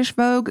issues of British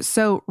Vogue,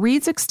 so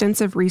Reid's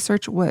extensive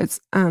research was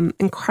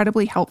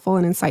incredibly helpful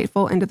and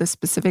insightful into the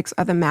specifics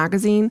of the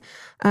magazine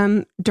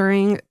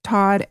during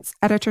Todd's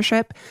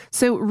editorship.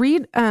 So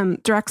Reid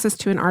directs us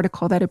to an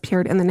article that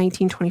appeared in the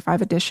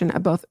 1925 edition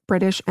of both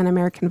British and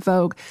American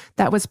Vogue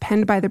that was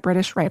penned by the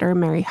British writer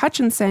Mary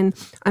Hutchinson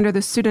under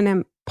the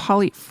pseudonym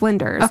Polly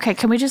Flinders. Okay,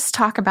 can we just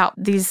talk about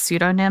these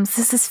pseudonyms?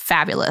 This is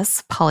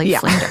fabulous, Polly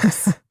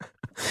Flinders.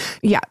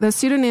 Yeah, the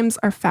pseudonyms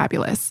are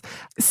fabulous.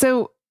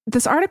 So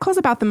this article is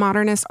about the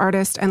modernist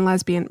artist and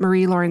lesbian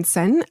Marie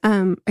Laurencin.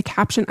 A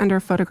caption under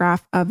a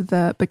photograph of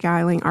the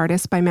beguiling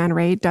artist by Man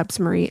Ray dubs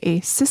Marie a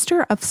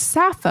sister of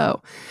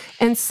Sappho.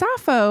 And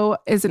Sappho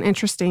is an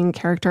interesting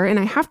character, and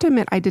I have to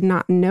admit I did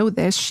not know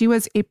this. She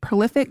was a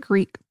prolific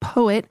Greek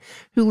poet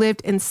who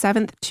lived in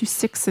 7th to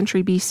 6th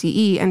century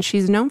BCE, and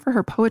she's known for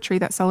her poetry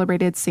that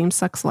celebrated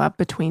same-sex love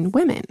between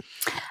women.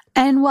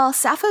 And while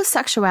Sappho's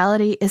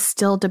sexuality is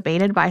still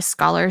debated by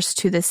scholars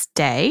to this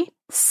day,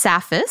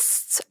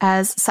 Saphists,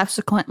 as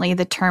subsequently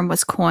the term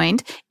was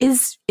coined,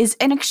 is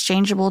an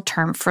exchangeable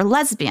term for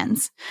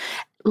lesbians.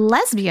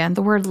 Lesbian,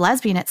 the word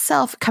lesbian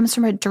itself, comes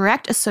from a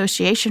direct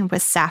association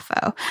with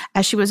Sappho,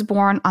 as she was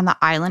born on the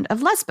island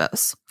of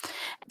Lesbos.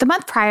 The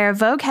month prior,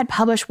 Vogue had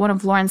published one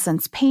of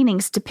Lorenson's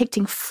paintings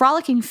depicting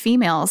frolicking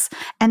females,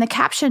 and the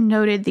caption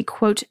noted the,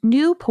 quote,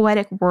 new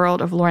poetic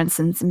world of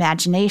Lorenson's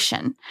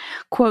imagination.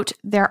 Quote,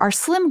 there are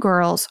slim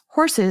girls,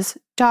 horses,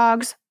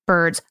 dogs,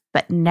 birds,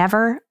 but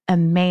never a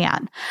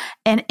man.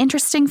 An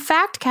interesting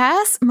fact,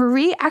 Cass,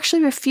 Marie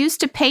actually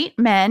refused to paint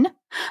men.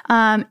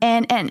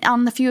 And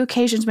on the few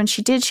occasions when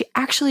she did, she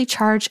actually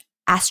charged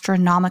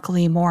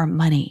astronomically more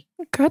money.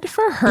 Good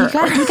for her. You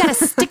got to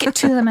stick it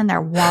to them in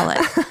their wallet.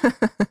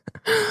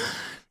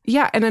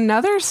 Yeah, and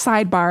another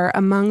sidebar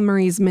among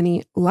Marie's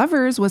many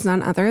lovers was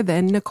none other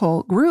than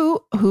Nicole Groux,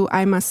 who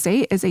I must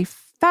say is a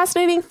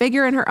fascinating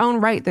figure in her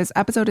own right. This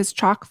episode is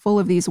chock full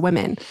of these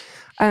women.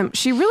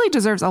 She really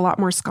deserves a lot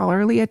more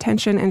scholarly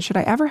attention, and should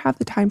I ever have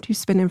the time to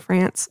spend in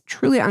France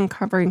truly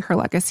uncovering her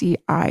legacy,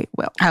 I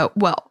will. Oh,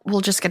 well,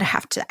 we're just going to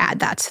have to add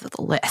that to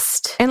the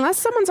list. Unless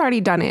someone's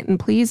already done it, and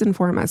please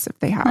inform us if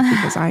they have,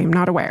 because I am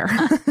not aware.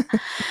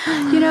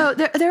 You know,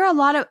 there are a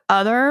lot of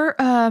other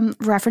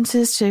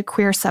references to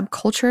queer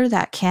subculture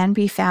that can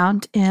be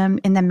found in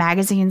the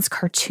magazine's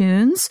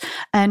cartoons.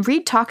 And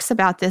Reed talks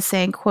about this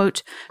saying,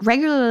 quote,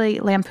 regularly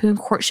lampoon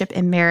courtship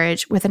and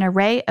marriage with an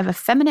array of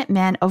effeminate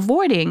men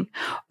avoiding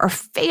or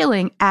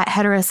failing at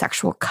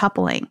heterosexual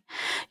coupling.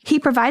 He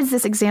provides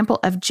this example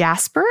of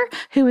Jasper,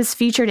 who is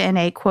featured in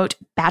a, quote,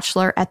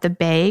 Bachelor at the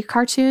Bay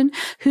cartoon,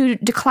 who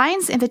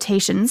declines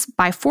invitations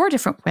by 4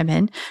 different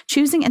women,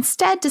 choosing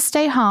instead to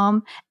stay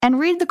home and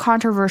read the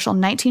controversial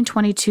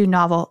 1922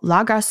 novel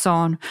La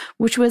Garçonne,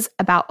 which was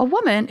about a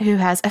woman who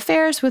has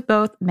affairs with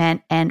both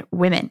men and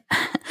women.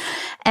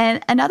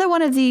 And another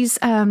one of these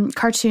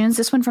cartoons,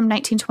 this one from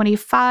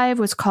 1925,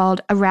 was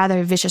called A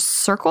Rather Vicious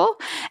Circle,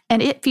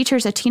 and it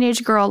features a teenage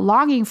girl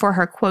longing for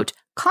her, quote,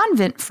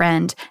 convent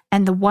friend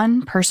and the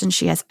one person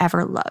she has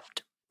ever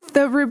loved.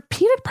 The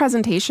repeated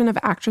presentation of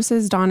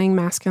actresses donning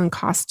masculine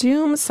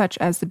costumes, such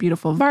as the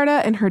beautiful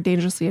Varda in her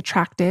dangerously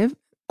attractive,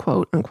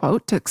 quote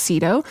unquote,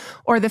 tuxedo,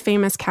 or the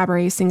famous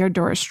cabaret singer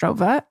Doris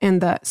Strova in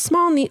the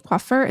small, neat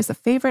coiffure is a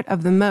favorite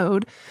of the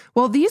mode.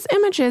 Well, these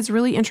images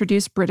really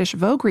introduced British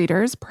Vogue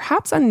readers,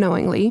 perhaps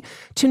unknowingly,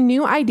 to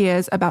new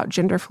ideas about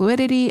gender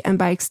fluidity and,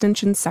 by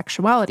extension,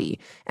 sexuality.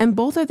 And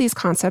both of these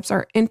concepts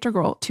are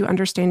integral to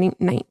understanding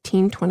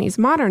 1920s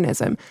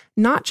modernism,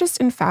 not just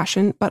in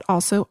fashion, but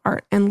also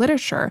art and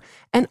literature.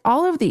 And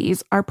all of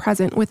these are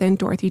present within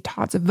Dorothy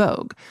Todd's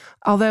Vogue.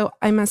 Although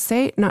I must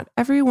say, not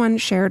everyone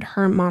shared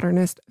her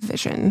modernist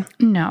vision.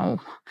 No.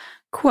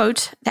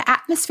 Quote, the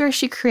atmosphere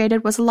she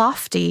created was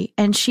lofty,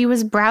 and she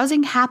was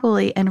browsing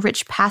happily in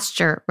rich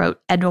pasture, wrote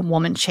Edna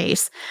Woolman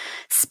Chase.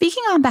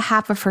 Speaking on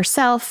behalf of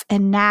herself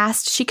and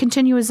Nast, she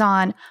continues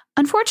on,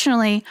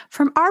 unfortunately,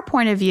 from our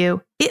point of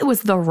view, it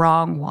was the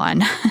wrong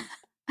one.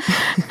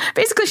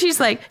 Basically, she's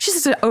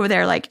just over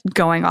there like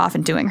going off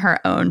and doing her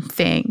own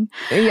thing.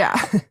 Yeah.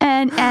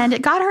 And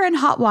it got her in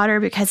hot water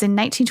because in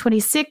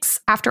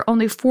 1926, after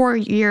only 4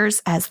 years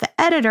as the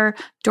editor,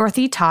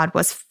 Dorothy Todd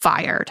was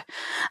fired.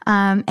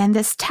 And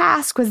this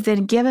task was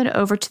then given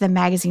over to the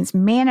magazine's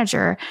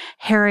manager,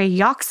 Harry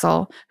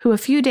Yoxall, who a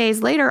few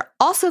days later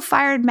also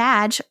fired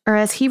Madge, or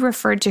as he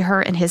referred to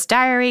her in his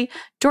diary,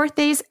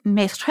 Dorothy's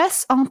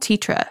maîtresse en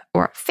titre,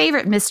 or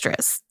favorite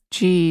mistress.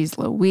 Jeez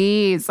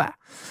Louise.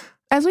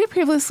 As we've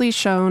previously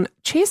shown,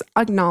 Chase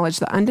acknowledged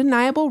the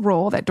undeniable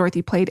role that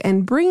Dorothy played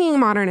in bringing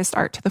modernist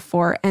art to the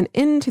fore and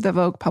into the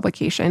Vogue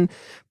publication,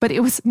 but it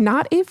was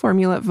not a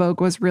formula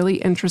Vogue was really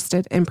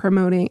interested in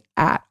promoting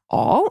at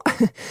all.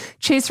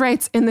 Chase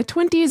writes, in the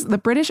 1920s, the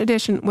British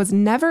edition was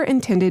never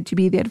intended to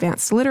be the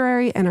advanced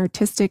literary and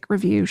artistic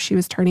review she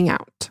was turning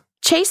out.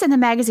 Chase and the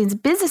magazine's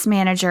business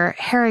manager,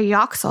 Harry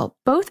Yoxall,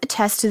 both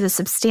attest to the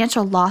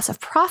substantial loss of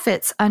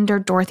profits under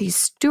Dorothy's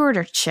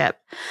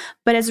stewardship.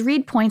 But as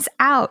Reed points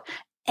out,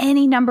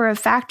 any number of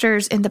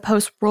factors in the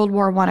post-World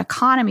War I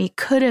economy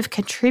could have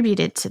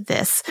contributed to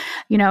this.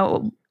 You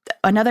know,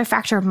 another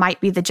factor might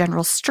be the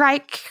general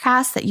strike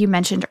cast that you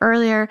mentioned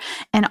earlier,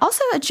 and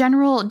also a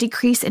general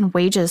decrease in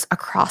wages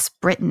across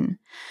Britain.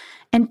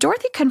 And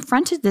Dorothy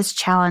confronted this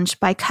challenge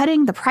by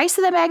cutting the price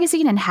of the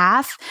magazine in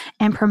half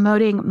and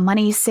promoting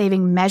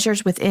money-saving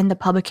measures within the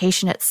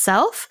publication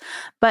itself.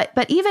 But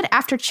even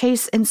after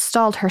Chase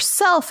installed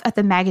herself at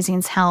the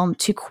magazine's helm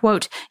to,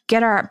 quote,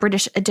 get our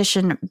British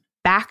edition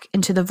back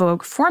into the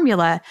Vogue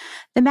formula,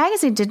 the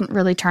magazine didn't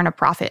really turn a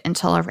profit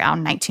until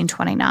around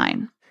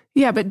 1929.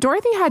 Yeah, but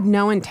Dorothy had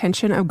no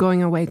intention of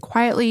going away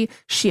quietly.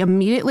 She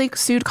immediately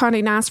sued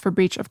Condé Nast for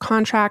breach of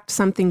contract,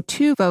 something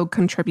 2 Vogue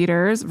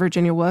contributors,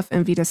 Virginia Woolf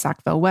and Vita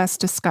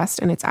Sackville-West, discussed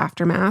in its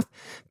aftermath.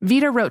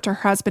 Vita wrote to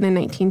her husband in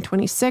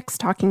 1926,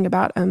 talking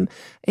about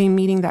a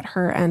meeting that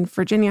her and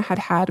Virginia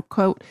had,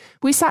 quote,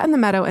 we sat in the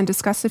meadow and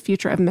discussed the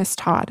future of Miss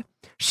Todd.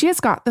 She has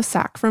got the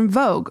sack from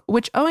Vogue,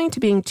 which, owing to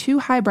being too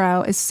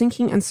highbrow, is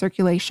sinking in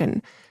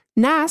circulation.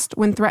 Nast,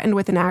 when threatened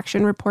with an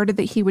action, reported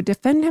that he would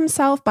defend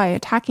himself by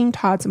attacking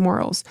Todd's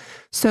morals.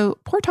 So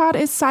poor Todd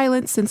is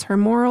silent since her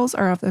morals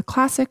are of the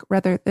classic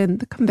rather than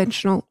the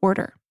conventional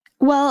order.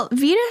 Well,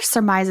 Vita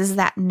surmises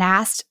that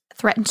Nast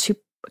threatened to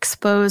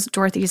expose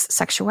Dorothy's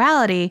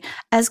sexuality.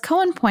 As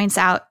Cohen points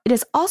out, it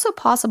is also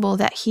possible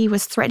that he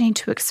was threatening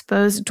to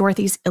expose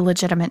Dorothy's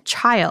illegitimate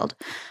child.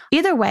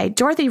 Either way,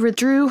 Dorothy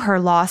withdrew her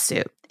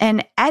lawsuit.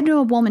 And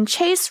Admiral Woolman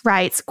Chase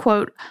writes,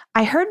 quote,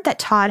 "I heard that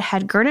Todd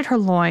had girded her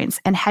loins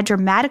and had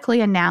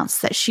dramatically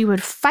announced that she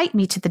would fight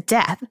me to the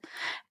death.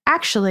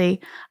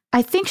 Actually,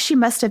 I think she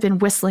must have been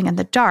whistling in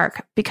the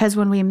dark, because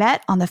when we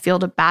met on the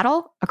field of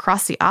battle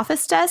across the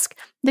office desk,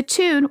 the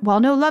tune, while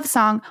no love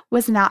song,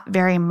 was not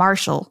very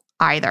martial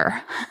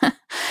either."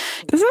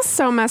 This is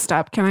so messed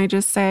up, can I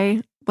just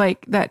say?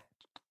 Like, that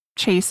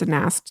Chase and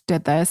Nast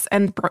did this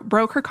and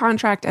broke her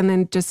contract and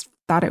then just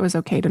thought it was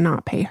okay to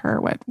not pay her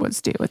what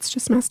was due. It's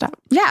just messed up.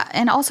 Yeah,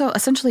 and also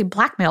essentially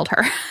blackmailed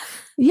her.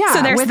 Yeah,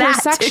 so there's with that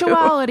her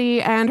sexuality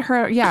too. And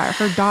her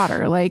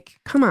daughter. Like,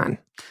 come on.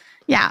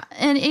 Yeah.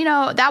 And,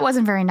 that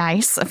wasn't very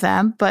nice of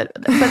them. But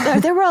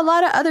there were a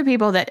lot of other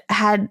people that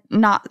had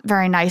not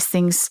very nice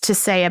things to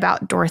say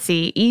about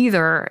Dorothy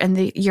either in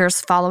the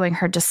years following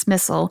her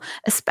dismissal,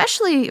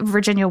 especially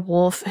Virginia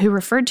Woolf, who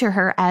referred to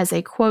her as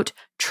a, quote,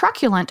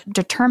 truculent,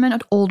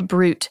 determined old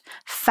brute,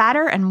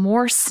 fatter and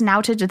more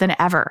snouted than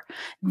ever,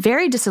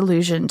 very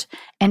disillusioned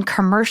and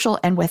commercial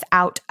and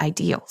without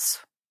ideals.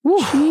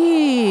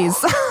 Jeez.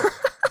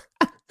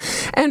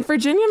 And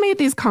Virginia made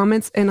these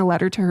comments in a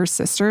letter to her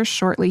sister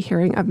shortly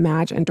hearing of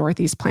Madge and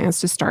Dorothy's plans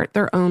to start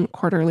their own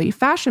quarterly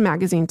fashion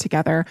magazine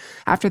together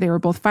after they were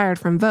both fired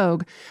from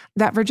Vogue,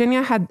 that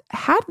Virginia had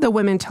the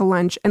women to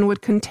lunch and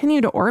would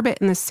continue to orbit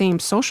in the same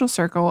social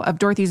circle of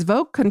Dorothy's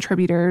Vogue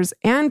contributors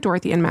and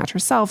Dorothy and Madge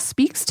herself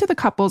speaks to the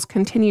couple's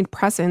continued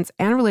presence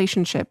and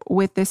relationship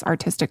with this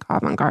artistic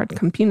avant-garde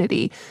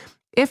community,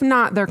 if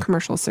not their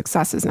commercial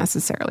successes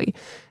necessarily.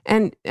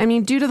 And I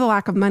mean, due to the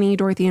lack of money,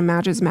 Dorothy and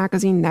Madge's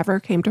magazine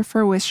never came to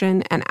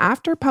fruition. And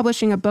after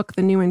publishing a book,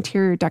 The New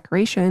Interior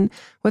Decoration,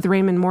 with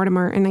Raymond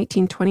Mortimer in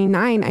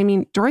 1929, I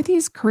mean,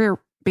 Dorothy's career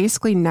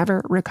basically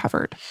never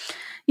recovered.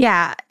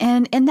 Yeah,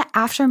 and in the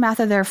aftermath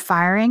of their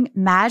firing,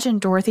 Madge and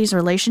Dorothy's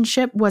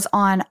relationship was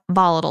on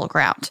volatile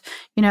ground.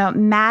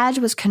 Madge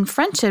was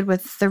confronted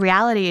with the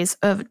realities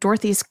of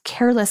Dorothy's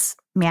careless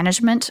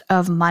management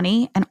of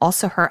money and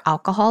also her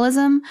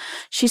alcoholism.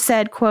 She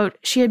said, quote,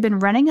 she had been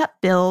running up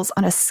bills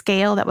on a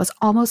scale that was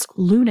almost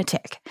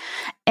lunatic.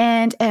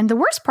 And the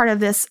worst part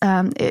of this,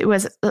 it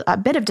was a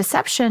bit of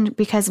deception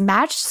because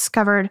Madge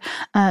discovered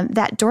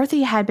that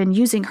Dorothy had been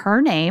using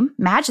her name,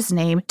 Madge's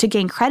name, to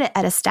gain credit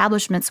at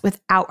establishments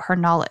without her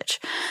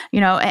knowledge.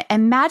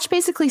 And Madge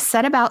basically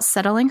set about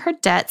settling her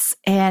debts,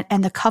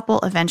 and the couple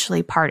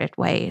eventually parted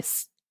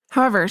ways.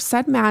 However,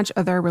 said Madge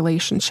of their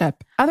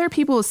relationship, other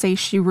people will say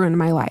she ruined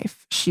my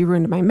life. She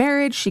ruined my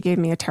marriage. She gave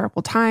me a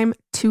terrible time.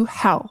 To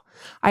hell.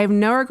 I have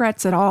no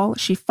regrets at all.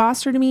 She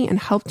fostered me and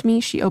helped me.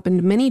 She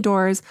opened many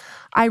doors.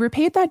 I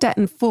repaid that debt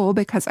in full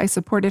because I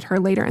supported her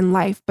later in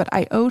life, but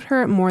I owed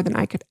her more than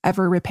I could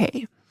ever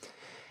repay.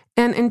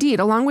 And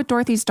indeed, along with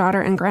Dorothy's daughter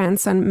and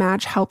grandson,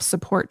 Madge helped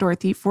support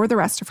Dorothy for the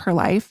rest of her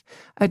life.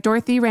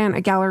 Dorothy ran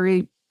a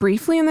gallery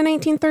briefly in the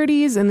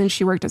 1930s, and then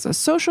she worked as a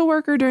social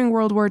worker during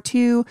World War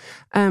II.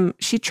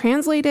 She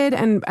translated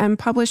and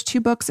published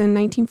 2 books in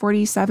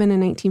 1947 and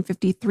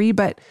 1953,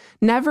 but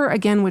never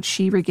again would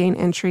she regain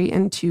entry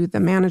into the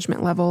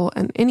management level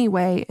in any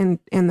way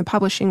in the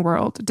publishing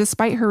world,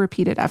 despite her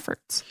repeated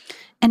efforts.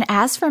 And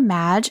as for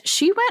Madge,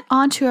 she went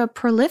on to a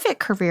prolific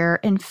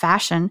career in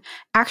fashion,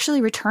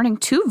 actually returning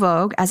to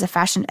Vogue as a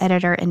fashion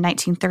editor in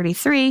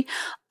 1933,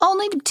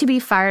 only to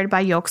be fired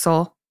by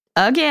Yoxel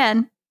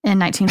again in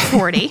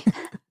 1940.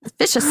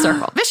 Vicious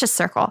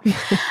circle.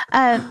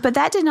 But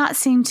that did not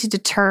seem to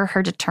deter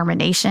her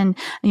determination.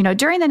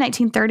 During the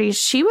 1930s,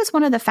 she was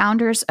one of the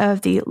founders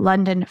of the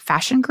London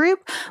Fashion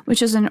Group,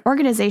 which is an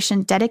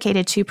organization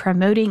dedicated to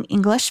promoting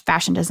English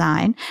fashion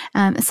design,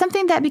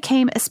 something that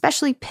became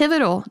especially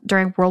pivotal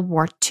during World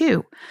War II.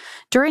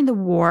 During the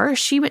war,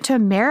 she went to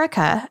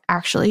America,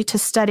 actually, to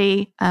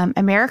study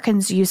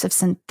Americans' use of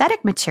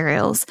synthetic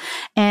materials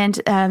and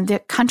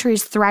the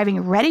country's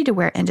thriving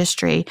ready-to-wear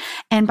industry.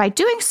 And by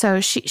doing so,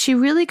 she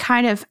really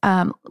kind of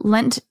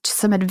lent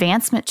some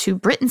advancement to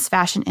Britain's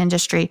fashion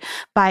industry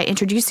by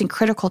introducing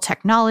critical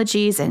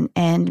technologies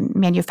and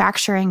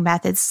manufacturing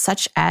methods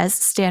such as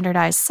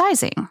standardized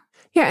sizing.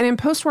 Yeah, and in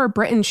post-war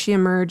Britain, she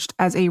emerged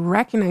as a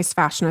recognized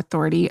fashion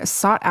authority, a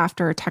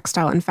sought-after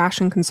textile and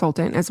fashion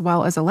consultant, as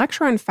well as a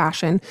lecturer in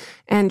fashion.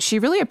 And she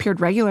really appeared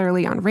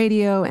regularly on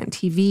radio and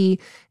TV.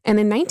 And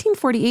in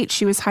 1948,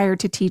 she was hired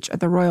to teach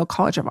at the Royal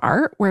College of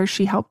Art, where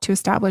she helped to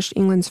establish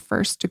England's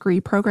first degree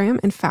program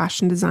in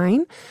fashion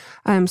design.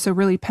 So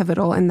really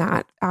pivotal in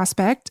that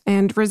aspect.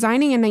 And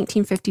resigning in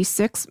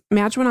 1956,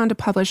 Madge went on to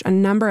publish a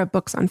number of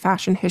books on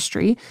fashion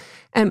history.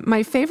 And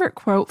my favorite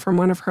quote from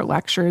one of her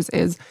lectures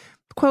is,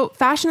 quote,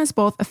 fashion is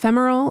both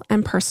ephemeral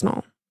and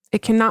personal.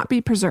 It cannot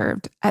be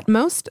preserved. At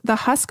most, the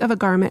husk of a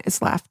garment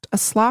is left, a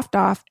sloughed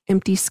off,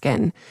 empty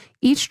skin.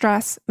 Each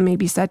dress may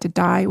be said to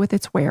die with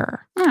its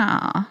wearer.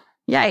 Aw,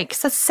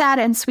 yikes. That's sad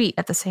and sweet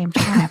at the same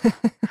time.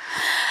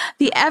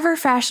 The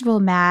ever-fashionable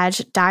Madge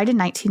died in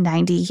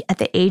 1990 at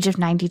the age of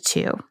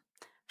 92,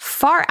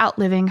 far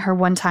outliving her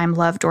one-time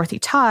love, Dorothy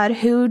Todd,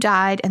 who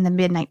died in the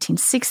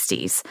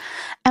mid-1960s.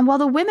 And while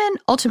the women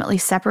ultimately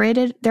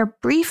separated, their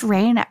brief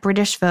reign at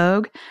British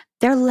Vogue,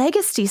 their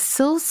legacy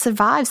still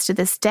survives to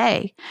this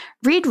day.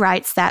 Reed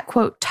writes that,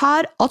 quote,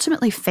 Todd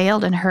ultimately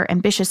failed in her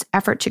ambitious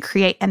effort to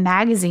create a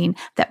magazine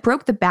that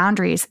broke the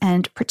boundaries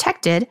and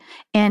protected,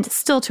 and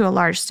still to a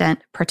large extent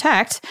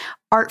protect,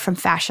 art from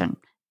fashion,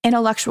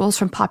 intellectuals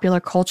from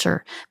popular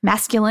culture,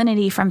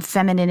 masculinity from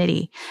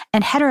femininity,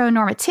 and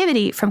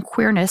heteronormativity from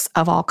queerness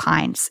of all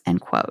kinds,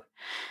 end quote.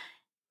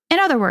 In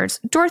other words,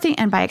 Dorothy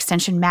and by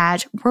extension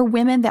Madge were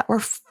women that were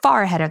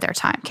far ahead of their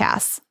time,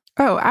 Cass.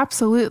 Oh,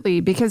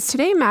 absolutely. Because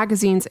today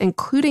magazines,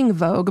 including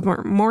Vogue,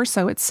 more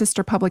so its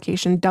sister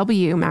publication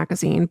W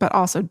Magazine, but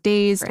also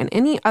Days and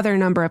any other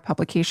number of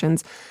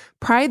publications,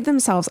 pride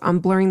themselves on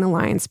blurring the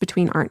lines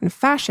between art and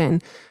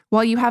fashion,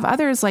 while you have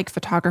others like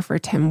photographer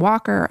Tim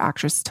Walker,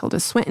 actress Tilda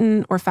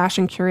Swinton, or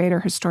fashion curator,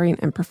 historian,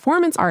 and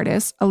performance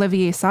artist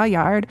Olivier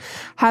Saillard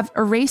have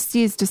erased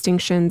these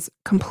distinctions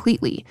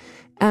completely.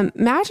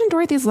 Madge and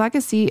Dorothy's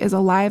legacy is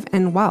alive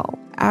and well,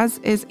 as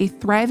is a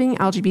thriving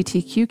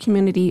LGBTQ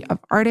community of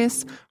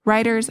artists,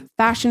 writers,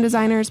 fashion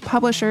designers,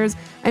 publishers,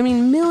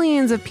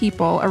 millions of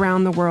people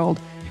around the world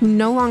who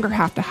no longer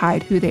have to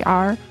hide who they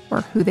are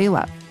or who they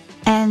love.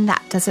 And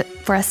that does it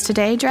for us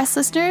today, dress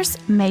listeners.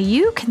 May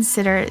you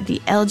consider the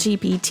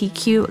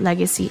LGBTQ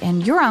legacy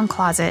in your own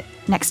closet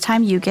next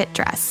time you get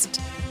dressed.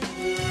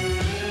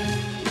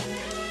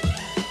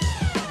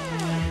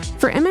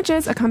 For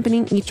images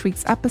accompanying each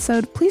week's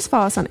episode, please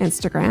follow us on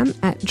Instagram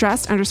at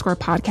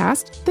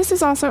dressed_podcast. This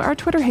is also our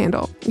Twitter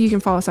handle. You can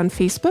follow us on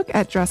Facebook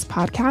at Dressed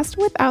Podcast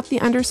without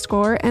the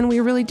underscore, and we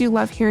really do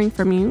love hearing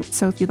from you.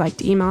 So if you'd like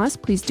to email us,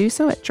 please do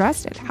so at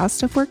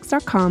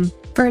dressed@howstuffworks.com.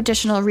 For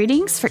additional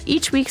readings for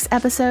each week's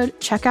episode,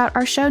 check out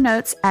our show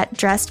notes at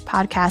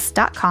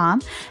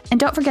dressedpodcast.com. And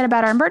don't forget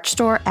about our merch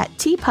store at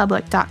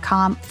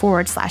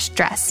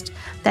teepublic.com/dressed.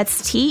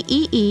 That's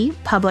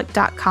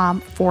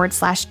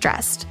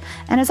teepublic.com/dressed.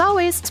 And as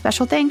always,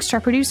 special thanks to our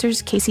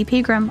producers, Casey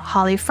Pegram,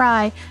 Holly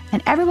Fry,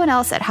 and everyone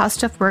else at How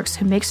Stuff Works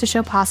who makes the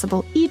show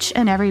possible each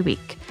and every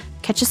week.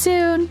 Catch you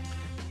soon.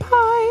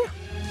 Bye.